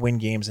needed to win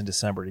games in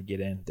December to get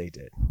in. They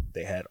did.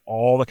 They had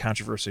all the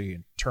controversy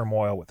and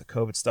turmoil with the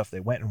COVID stuff. They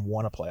went and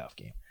won a playoff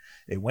game.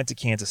 They went to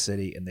Kansas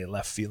City and they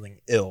left feeling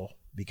ill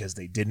because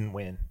they didn't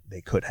win.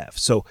 They could have.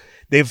 So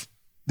there's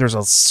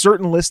a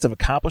certain list of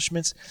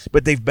accomplishments,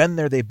 but they've been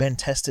there. They've been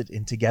tested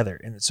in together.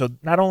 And so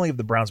not only have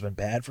the Browns been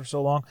bad for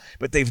so long,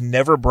 but they've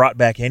never brought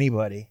back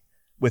anybody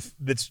with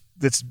that's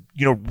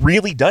you know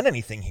really done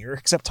anything here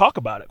except talk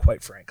about it,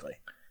 quite frankly.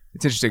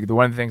 It's interesting.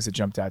 One of the things that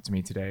jumped out to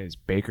me today is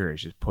Baker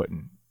is just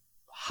putting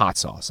hot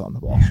sauce on the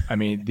ball. I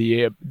mean,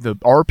 the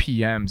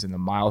RPMs and the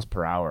miles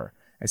per hour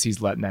as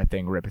he's letting that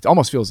thing rip, it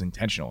almost feels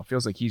intentional. It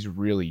feels like he's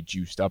really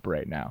juiced up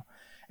right now.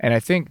 And I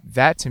think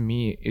that to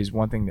me is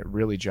one thing that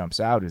really jumps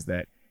out is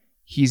that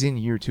he's in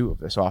year 2 of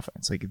this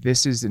offense. Like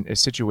this is a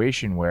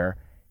situation where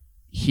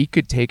he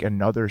could take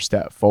another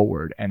step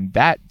forward. And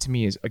that to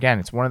me is, again,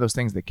 it's one of those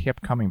things that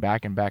kept coming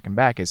back and back and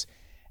back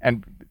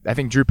and I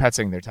think Drew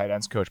Petzing, their tight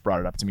ends coach, brought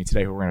it up to me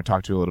today, who we're going to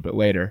talk to a little bit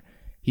later.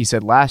 He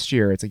said last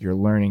year it's like you're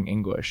learning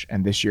English,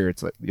 and this year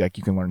it's like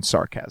you can learn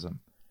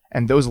sarcasm.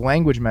 And those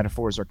language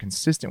metaphors are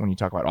consistent when you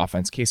talk about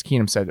offense. Case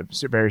Keenum said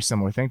a very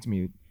similar thing to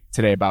me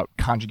today about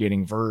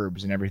conjugating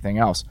verbs and everything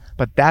else.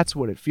 But that's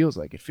what it feels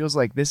like. It feels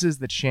like this is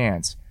the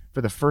chance for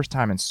the first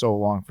time in so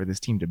long for this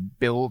team to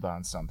build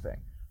on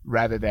something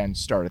rather than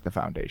start at the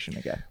foundation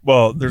again.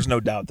 Well, there's no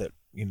doubt that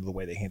the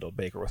way they handled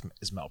Baker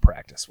is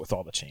malpractice with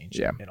all the change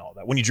and all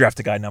that. When you draft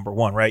a guy number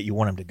 1, right, you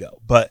want him to go.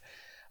 But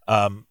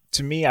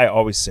to me, I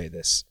always say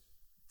this.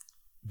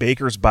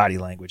 Baker's body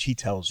language, he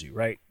tells you,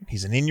 right?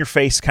 He's an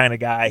in-your-face kind of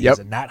guy. He's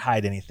a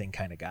not-hide-anything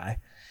kind of guy.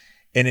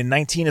 And in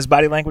 19, his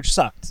body language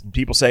sucked. And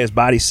people say his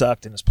body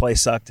sucked and his play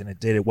sucked, and it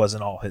did. It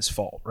wasn't all his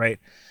fault, right?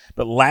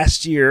 But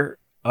last year,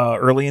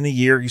 early in the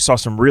year, you saw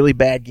some really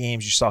bad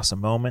games. You saw some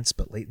moments,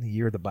 but late in the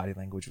year, the body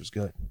language was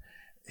good.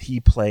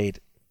 He played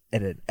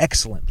at an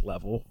excellent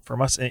level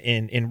from us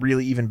and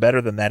really even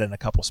better than that in a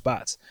couple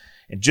spots.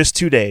 In just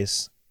 2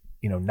 days,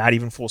 not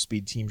even full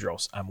speed team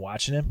drills, I'm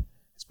watching him.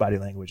 His body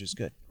language is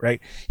good, right?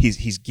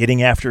 He's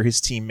getting after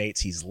his teammates.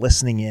 He's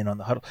listening in on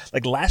the huddle.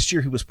 Like last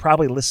year, he was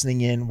probably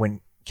listening in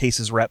when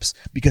Case's reps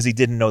because he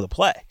didn't know the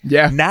play.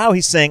 Yeah. Now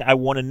he's saying, I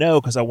want to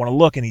know because I want to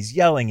look, and he's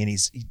yelling and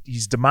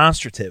he's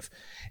demonstrative.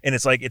 And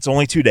it's like, it's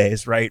only 2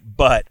 days, right?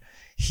 But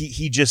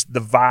he just, the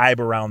vibe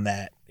around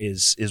that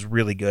is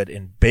really good.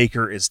 And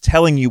Baker is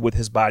telling you with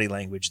his body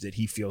language that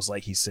he feels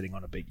like he's sitting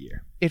on a big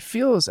year. It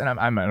feels, and I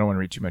don't want to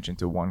read too much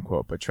into one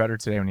quote, but Treader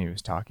today when he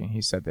was talking,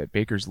 he said that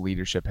Baker's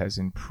leadership has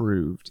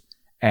improved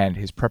and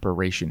his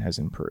preparation has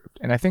improved.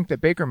 And I think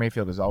that Baker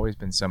Mayfield has always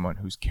been someone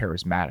who's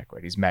charismatic,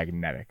 right? He's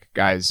magnetic.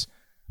 Guys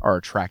are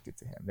attracted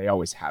to him. They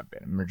always have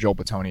been. I remember Joel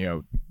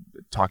Bitonio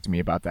talked to me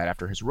about that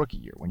after his rookie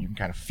year when you can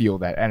kind of feel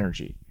that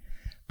energy.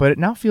 But it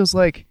now feels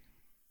like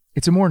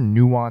it's a more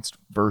nuanced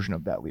version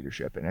of that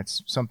leadership, and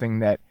it's something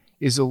that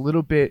is a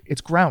little bit,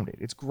 it's grounded.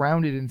 It's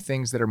grounded in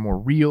things that are more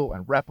real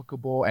and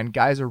replicable, and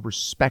guys are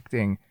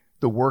respecting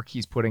the work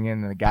he's putting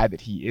in and the guy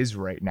that he is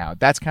right now.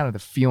 That's kind of the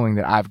feeling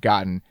that I've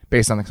gotten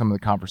based on some of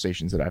the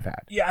conversations that I've had.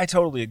 Yeah, I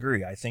totally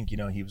agree. I think,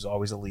 he was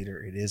always a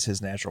leader. It is his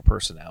natural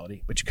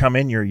personality. But you come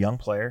in, you're a young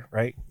player,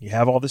 right? You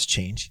have all this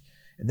change.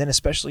 And then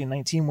especially in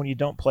 19 when you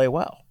don't play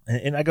well.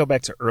 And I go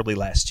back to early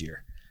last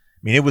year. I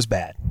mean, it was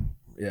bad.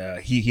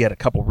 He had a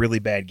couple really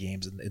bad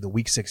games. In the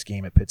Week 6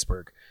 game at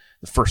Pittsburgh,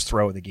 the first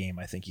throw of the game,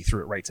 I think he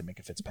threw it right to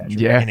Minka Fitzpatrick.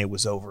 Yeah. And it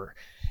was over.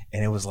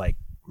 And it was like,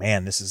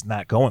 man, this is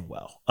not going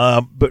well.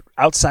 But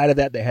outside of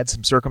that, they had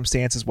some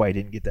circumstances why he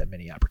didn't get that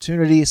many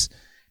opportunities.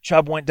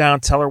 Chubb went down.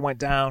 Teller went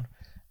down.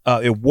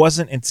 It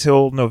wasn't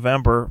until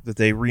November that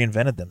they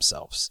reinvented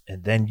themselves.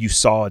 And then you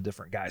saw a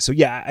different guy. So,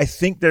 yeah, I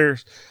think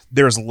there's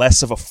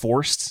less of a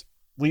forced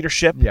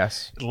leadership.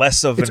 Yes.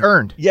 Less of it's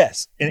earned.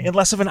 Yes. And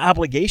less of an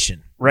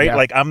obligation, right? Yeah.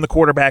 Like, I'm the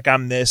quarterback.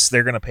 I'm this.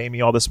 They're going to pay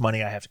me all this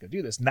money. I have to go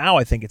do this. Now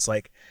I think it's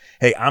like,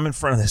 hey, I'm in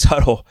front of this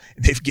huddle.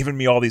 They've given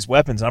me all these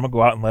weapons. I'm going to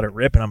go out and let it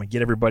rip, and I'm going to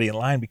get everybody in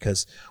line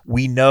because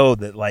we know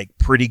that, like,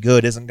 pretty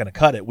good isn't going to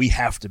cut it. We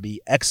have to be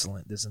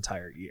excellent this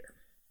entire year.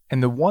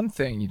 And the one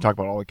thing, you talk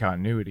about all the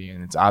continuity,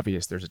 and it's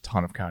obvious there's a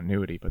ton of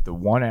continuity, but the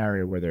one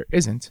area where there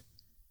isn't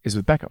is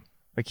with Beckham.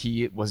 Like,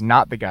 he was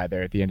not the guy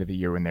there at the end of the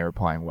year when they were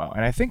playing well.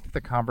 And I think that the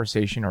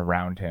conversation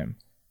around him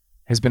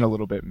has been a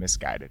little bit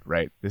misguided,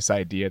 right? This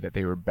idea that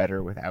they were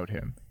better without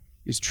him.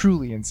 is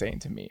truly insane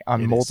to me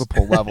on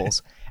multiple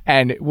levels.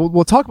 And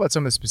we'll talk about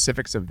some of the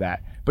specifics of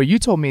that. But you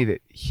told me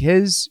that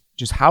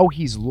just how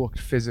he's looked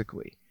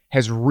physically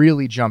has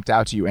really jumped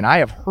out to you. And I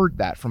have heard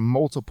that from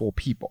multiple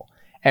people.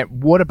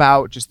 And what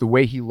about just the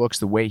way he looks,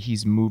 the way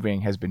he's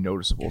moving has been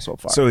noticeable so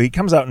far? So he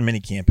comes out in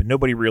minicamp, and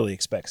nobody really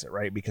expects it,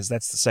 right? Because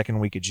that's the second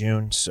week of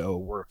June, so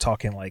we're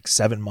talking like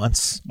 7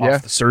 months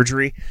off the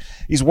surgery.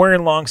 He's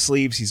wearing long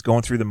sleeves. He's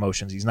going through the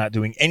motions. He's not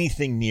doing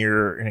anything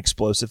near an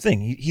explosive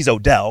thing. He's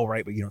Odell,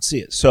 right? But you don't see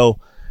it. So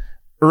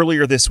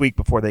earlier this week,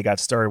 before they got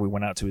started, we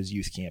went out to his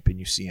youth camp, and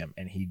you see him,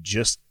 and he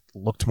just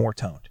looked more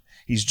toned.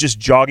 He's just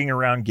jogging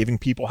around, giving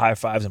people high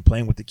fives and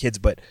playing with the kids,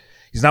 but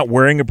he's not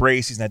wearing a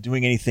brace. He's not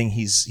doing anything.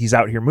 He's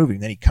out here moving.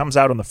 Then he comes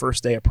out on the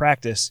first day of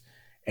practice,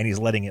 and he's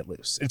letting it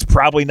loose. It's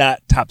probably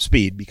not top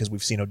speed because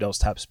we've seen Odell's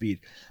top speed.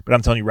 But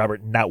I'm telling you,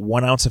 Robert, not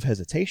 1 ounce of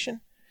hesitation.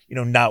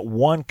 Not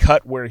one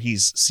cut where he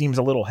seems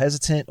a little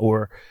hesitant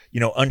or,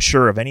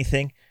 unsure of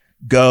anything.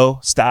 Go,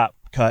 stop,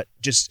 cut.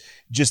 Just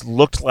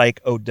looked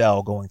like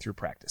Odell going through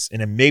practice.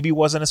 And it maybe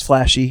wasn't as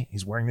flashy.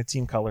 He's wearing the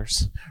team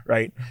colors,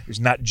 right? He's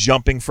not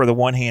jumping for the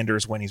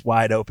one-handers when he's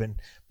wide open.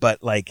 But,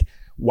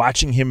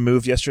 watching him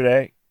move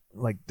yesterday,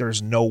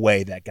 there's no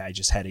way that guy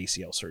just had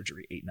ACL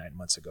surgery 8-9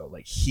 months ago.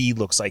 He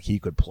looks like he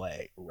could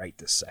play right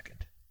this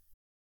second.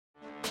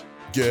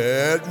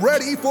 Get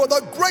ready for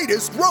the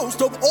greatest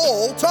roast of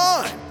all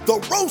time,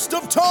 the Roast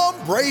of Tom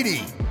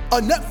Brady, a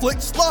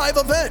Netflix live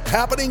event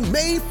happening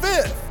May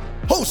 5th.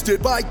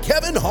 Hosted by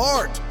Kevin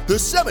Hart, the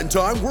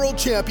 7-time world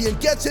champion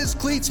gets his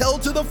cleats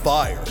held to the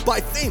fire by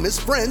famous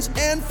friends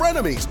and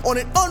frenemies on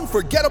an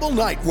unforgettable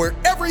night where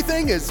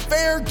everything is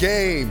fair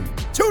game.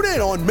 Tune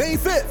in on May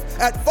 5th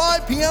at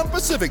 5 p.m.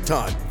 Pacific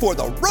time for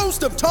the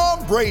Roast of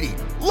Tom Brady,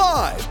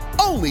 live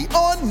only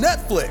on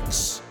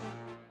Netflix.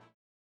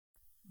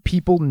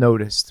 People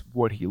noticed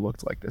what he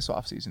looked like this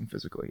offseason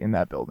physically in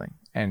that building,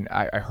 and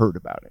I heard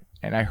about it.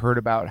 And I heard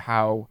about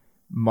how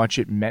much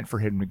it meant for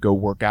him to go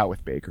work out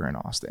with Baker and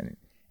Austin,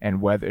 and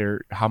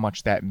how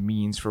much that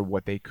means for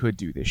what they could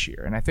do this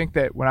year. And I think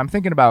that when I'm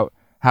thinking about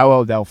how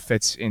Odell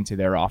fits into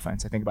their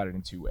offense, I think about it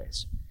in 2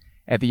 ways.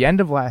 At the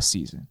end of last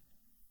season,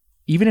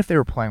 even if they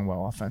were playing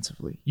well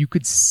offensively, you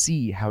could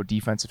see how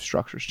defensive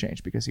structures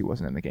changed because he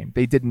wasn't in the game.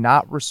 They did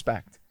not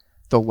respect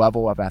the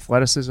level of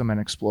athleticism and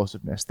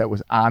explosiveness that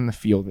was on the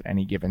field at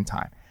any given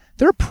time.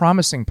 There are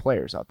promising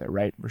players out there,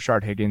 right?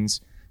 Rashard Higgins,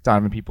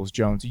 Donovan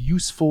Peoples-Jones,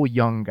 useful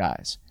young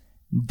guys.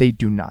 They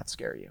do not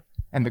scare you.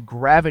 And the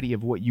gravity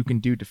of what you can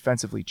do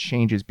defensively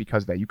changes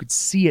because of that. You could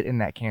see it in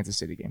that Kansas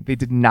City game. They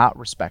did not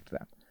respect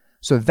them.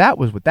 So that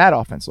was what that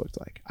offense looked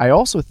like. I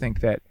also think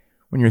that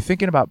when you're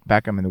thinking about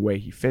Beckham and the way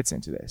he fits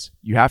into this,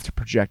 you have to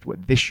project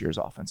what this year's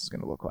offense is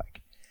going to look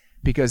like.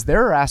 Because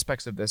there are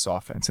aspects of this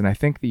offense, and I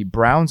think the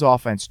Browns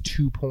offense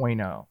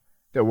 2.0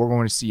 that we're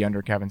going to see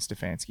under Kevin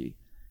Stefanski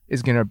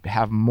is going to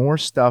have more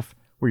stuff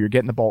where you're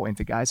getting the ball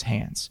into guys'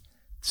 hands.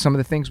 Some of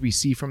the things we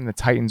see from the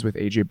Titans with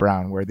A.J.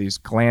 Brown, where these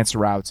glance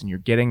routes and you're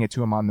getting it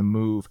to him on the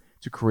move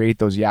to create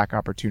those yak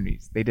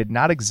opportunities. They did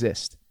not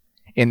exist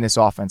in this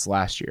offense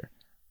last year.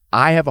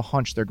 I have a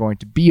hunch they're going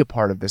to be a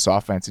part of this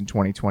offense in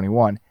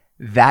 2021.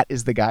 That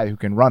is the guy who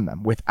can run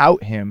them.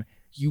 Without him,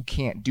 you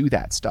can't do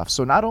that stuff.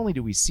 So not only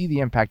do we see the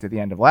impact at the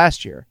end of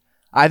last year,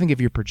 I think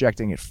if you're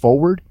projecting it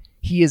forward,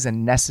 he is a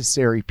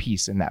necessary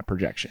piece in that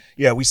projection.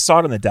 Yeah, we saw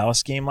it in the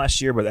Dallas game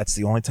last year, but that's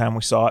the only time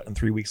we saw it. And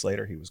 3 weeks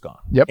later, he was gone.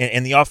 Yep.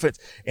 And the offense,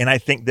 and I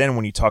think then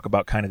when you talk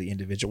about kind of the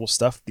individual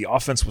stuff, the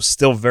offense was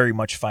still very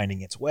much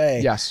finding its way.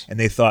 Yes. And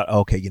they thought,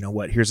 okay, you know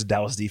what? Here's a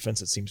Dallas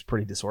defense that seems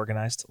pretty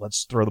disorganized.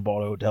 Let's throw the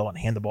ball to Odell and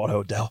hand the ball to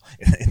Odell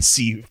and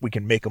see if we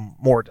can make them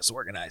more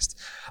disorganized.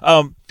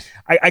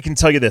 I can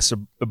tell you this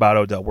about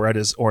Odell. We're at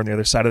his, or on the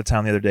other side of the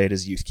town the other day at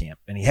his youth camp,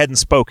 and he hadn't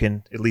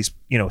spoken, at least,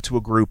 to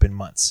a group in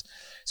months.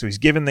 So he's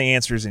giving the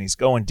answers and he's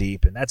going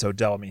deep, and that's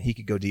Odell. I mean, he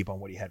could go deep on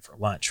what he had for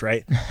lunch,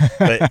 right?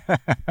 But,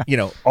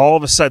 all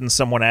of a sudden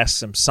someone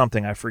asks him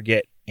something, I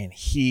forget, and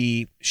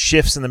he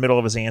shifts in the middle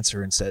of his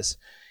answer and says,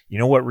 you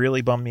know what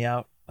really bummed me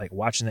out? Like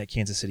watching that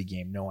Kansas City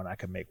game, knowing I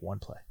could make one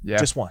play,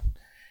 just one.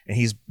 And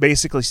he's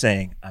basically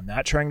saying, I'm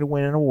not trying to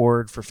win an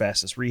award for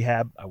fastest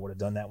rehab. I would have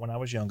done that when I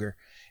was younger.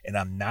 And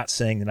I'm not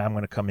saying that I'm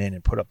going to come in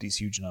and put up these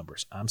huge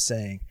numbers. I'm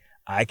saying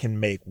I can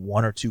make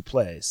 1 or 2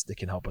 plays that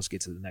can help us get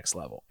to the next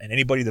level. And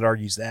anybody that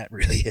argues that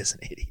really is an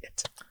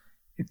idiot.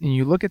 And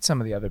you look at some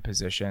of the other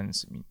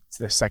positions, I mean,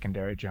 the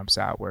secondary jumps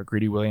out where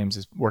Greedy Williams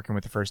is working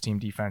with the first team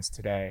defense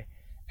today,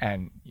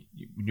 and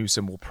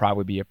Newsome will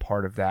probably be a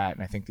part of that.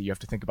 And I think that you have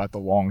to think about the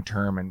long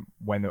term and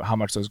how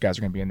much those guys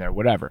are going to be in there,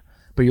 whatever.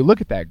 But you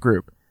look at that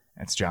group,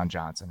 it's John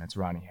Johnson, it's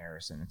Ronnie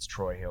Harrison, it's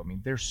Troy Hill. I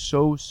mean, they're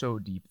so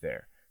deep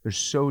there. They're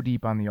so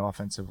deep on the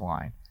offensive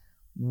line.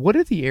 What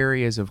are the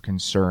areas of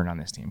concern on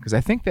this team? Because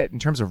I think that in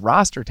terms of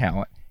roster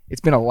talent,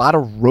 it's been a lot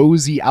of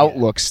rosy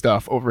outlook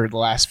stuff over the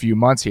last few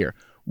months here.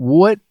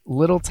 What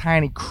little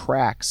tiny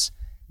cracks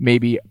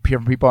maybe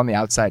people on the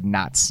outside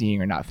not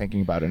seeing or not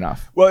thinking about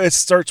enough? Well, it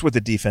starts with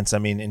the defense. I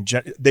mean,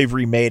 they've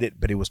remade it,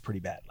 but it was pretty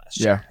bad last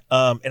year.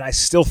 And I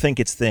still think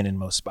it's thin in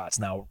most spots.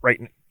 Now, right,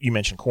 you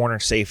mentioned corner,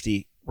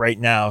 safety. right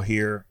now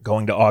here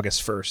going to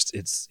August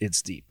 1st,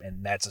 it's deep.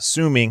 And that's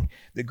assuming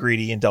that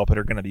Greedy and Delpit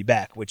are going to be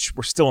back, which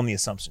we're still in the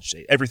assumption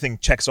state. Everything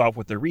checks off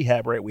with their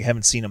rehab, right? We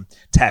haven't seen them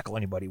tackle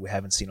anybody. We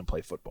haven't seen them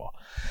play football.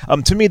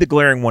 To me, the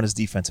glaring one is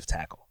defensive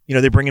tackle.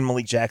 They bring in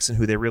Malik Jackson,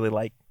 who they really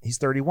like. He's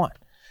 31.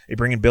 They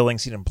bring in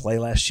Billings. He didn't play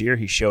last year.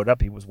 He showed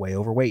up. He was way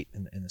overweight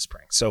in the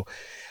spring. So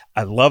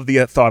I love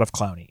the thought of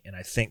Clowney, and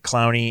I think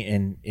Clowney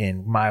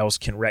and Miles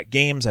can wreck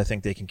games. I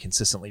think they can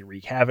consistently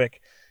wreak havoc.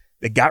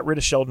 They got rid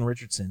of Sheldon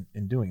Richardson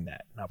in doing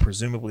that. Now,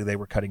 presumably they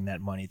were cutting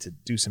that money to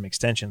do some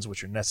extensions,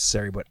 which are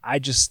necessary, but I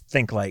just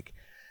think, like,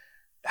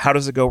 how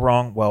does it go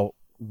wrong? Well,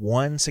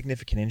 one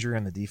significant injury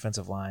on the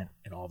defensive line,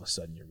 and all of a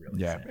sudden you're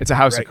really thin, it's a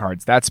house right? of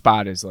cards. That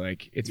spot is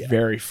like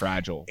very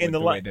fragile. And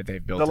the way that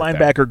they've built the it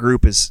linebacker there.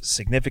 group is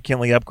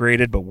significantly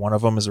upgraded, but one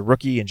of them is a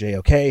rookie in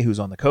JOK who's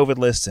on the COVID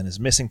list and is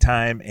missing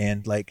time.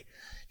 And like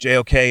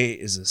JOK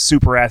is a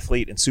super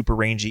athlete and super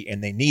rangy,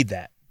 and they need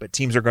that. But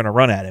teams are going to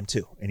run at him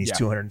too, and he's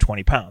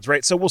 220 pounds,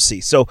 right? So we'll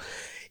see. So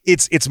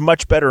it's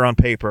much better on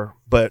paper,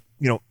 but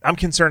I'm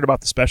concerned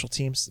about the special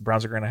teams. The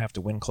Browns are going to have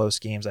to win close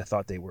games. I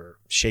thought they were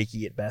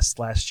shaky at best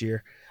last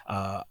year,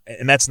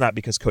 and that's not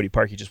because Cody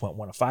Parkey just went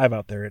 1 of 5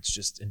 out there. It's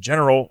just in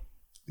general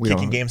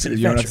kicking games in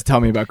adventure. You don't have to tell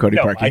me about Cody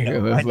Parkey. I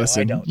know,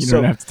 Listen, I don't. You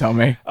don't have to tell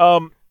me.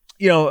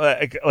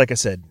 Like I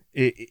said,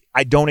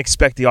 I don't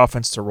expect the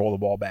offense to roll the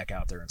ball back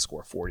out there and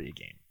score 40 a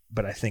game.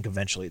 But I think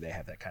eventually they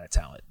have that kind of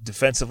talent.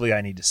 Defensively,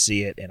 I need to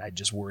see it, and I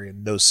just worry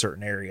in those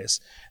certain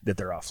areas that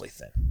they're awfully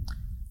thin.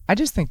 I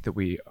just think that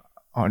we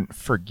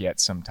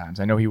forget sometimes.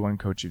 I know he won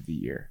Coach of the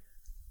Year,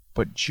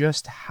 but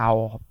just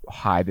how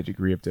high the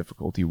degree of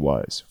difficulty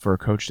was for a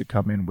coach to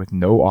come in with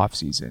no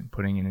offseason,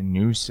 putting in a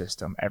new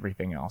system,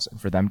 everything else,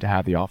 and for them to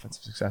have the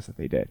offensive success that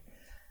they did.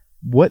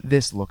 What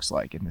this looks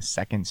like in the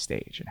second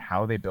stage and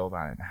how they build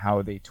on it and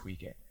how they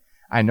tweak it.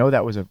 I know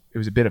that was a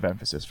bit of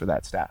emphasis for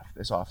that staff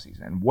this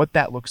offseason, and what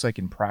that looks like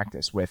in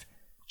practice with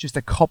just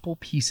a couple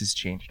pieces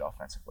changed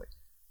offensively.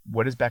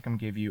 What does Beckham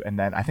give you? And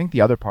then I think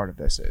the other part of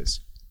this is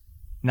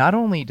not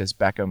only does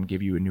Beckham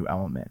give you a new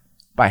element,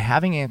 by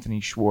having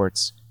Anthony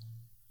Schwartz,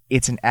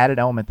 it's an added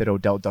element that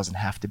Odell doesn't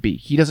have to be.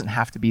 He doesn't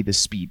have to be the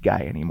speed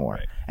guy anymore.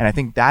 Right. And I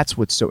think that's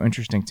what's so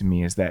interesting to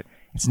me is that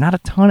it's not a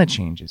ton of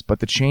changes,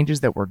 but the changes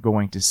that we're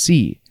going to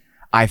see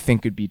I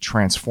think could be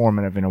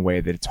transformative in a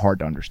way that it's hard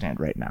to understand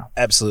right now.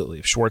 Absolutely.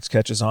 If Schwartz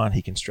catches on,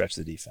 he can stretch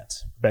the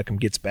defense. Beckham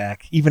gets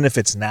back. Even if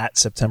it's not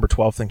September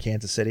 12th in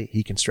Kansas City,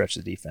 he can stretch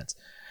the defense.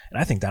 And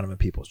I think Donovan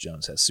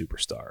Peoples-Jones has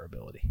superstar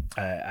ability.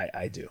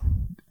 I do.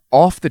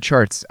 Off the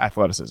charts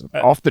athleticism.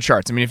 Off the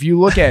charts. I mean, if you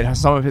look at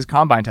some of his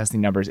combine testing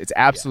numbers, it's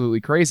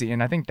absolutely crazy.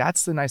 And I think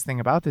that's the nice thing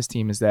about this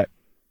team is that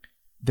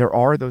there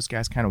are those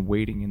guys kind of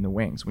waiting in the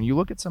wings. When you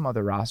look at some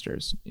other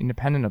rosters,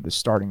 independent of the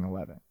starting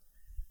 11,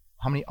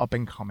 how many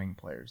up-and-coming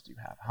players do you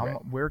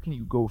have? Where can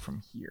you go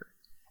from here?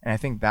 And I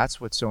think that's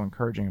what's so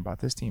encouraging about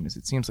this team is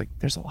it seems like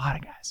there's a lot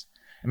of guys.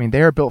 I mean,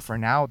 they are built for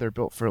now. They're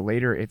built for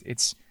later.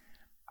 It's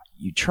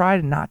you try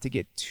not to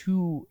get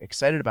too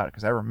excited about it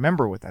because I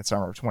remember what that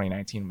summer of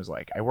 2019 was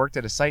like. I worked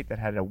at a site that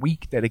had a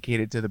week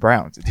dedicated to the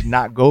Browns. It did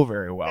not go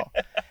very well.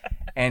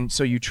 And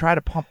so you try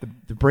to pump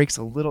the brakes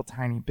a little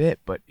tiny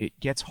bit, but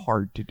it gets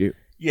hard to do.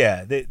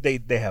 Yeah,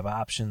 they have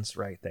options,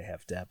 right? They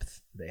have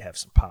depth. They have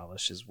some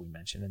polish, as we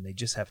mentioned, and they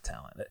just have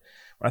talent.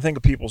 When I think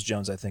of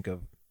Peoples-Jones, I think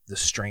of the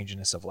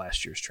strangeness of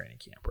last year's training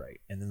camp, right?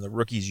 And then the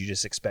rookies you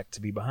just expect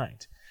to be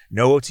behind.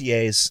 No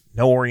OTAs,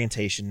 no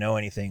orientation, no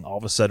anything. All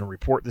of a sudden,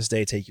 report this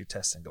day, take your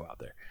test, and go out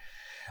there.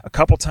 A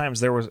couple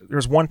times there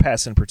was one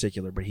pass in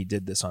particular, but he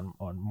did this on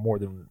more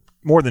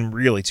than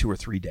really 2 or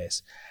 3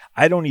 days.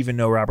 I don't even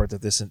know, Robert,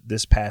 that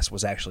this pass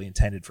was actually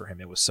intended for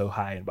him. It was so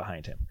high and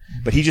behind him.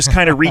 But he just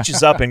kind of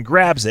reaches up and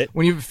grabs it.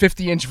 When you have a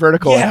 50-inch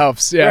vertical, it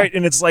helps. Yeah. Right,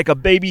 and it's like a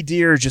baby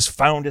deer just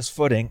found his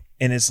footing.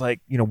 And it's like,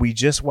 we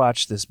just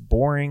watched this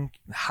boring,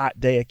 hot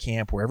day at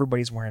camp where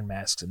everybody's wearing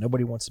masks and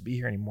nobody wants to be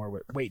here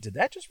anymore. Wait, did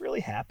that just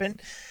really happen?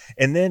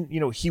 And then,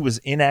 he was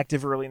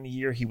inactive early in the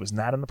year. He was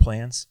not in the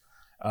plans.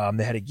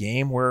 They had a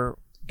game where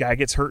guy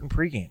gets hurt in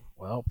pregame.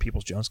 Well,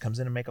 Peoples-Jones comes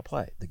in and make a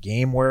play. The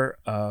game where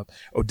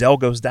Odell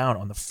goes down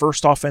on the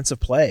first offensive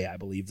play, I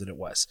believe that it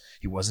was.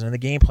 He wasn't in the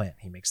game plan.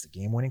 He makes the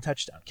game-winning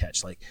touchdown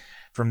catch. Like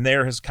from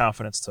there, his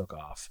confidence took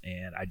off.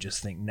 And I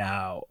just think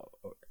now,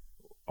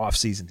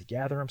 off-season to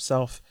gather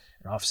himself,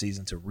 and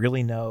off-season to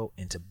really know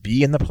and to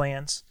be in the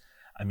plans.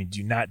 I mean,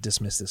 do not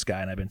dismiss this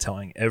guy. And I've been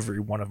telling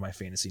every one of my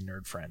fantasy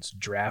nerd friends,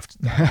 draft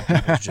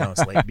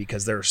Peoples-Jones late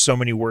because there are so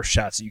many worse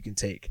shots that you can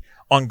take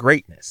on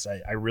greatness.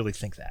 I really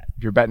think that.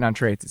 If you're betting on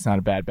traits, it's not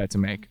a bad bet to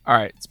make. All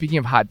right. Speaking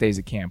of hot days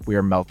at camp, we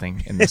are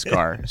melting in this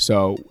car.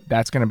 So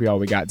that's going to be all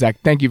we got. Zach,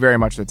 thank you very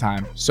much for the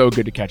time. So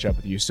good to catch up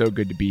with you. So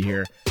good to be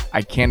here.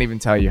 I can't even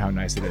tell you how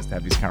nice it is to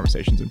have these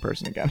conversations in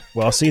person again.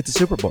 Well, I'll see you at the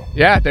Super Bowl.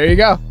 Yeah, there you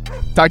go.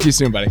 Talk to you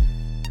soon, buddy.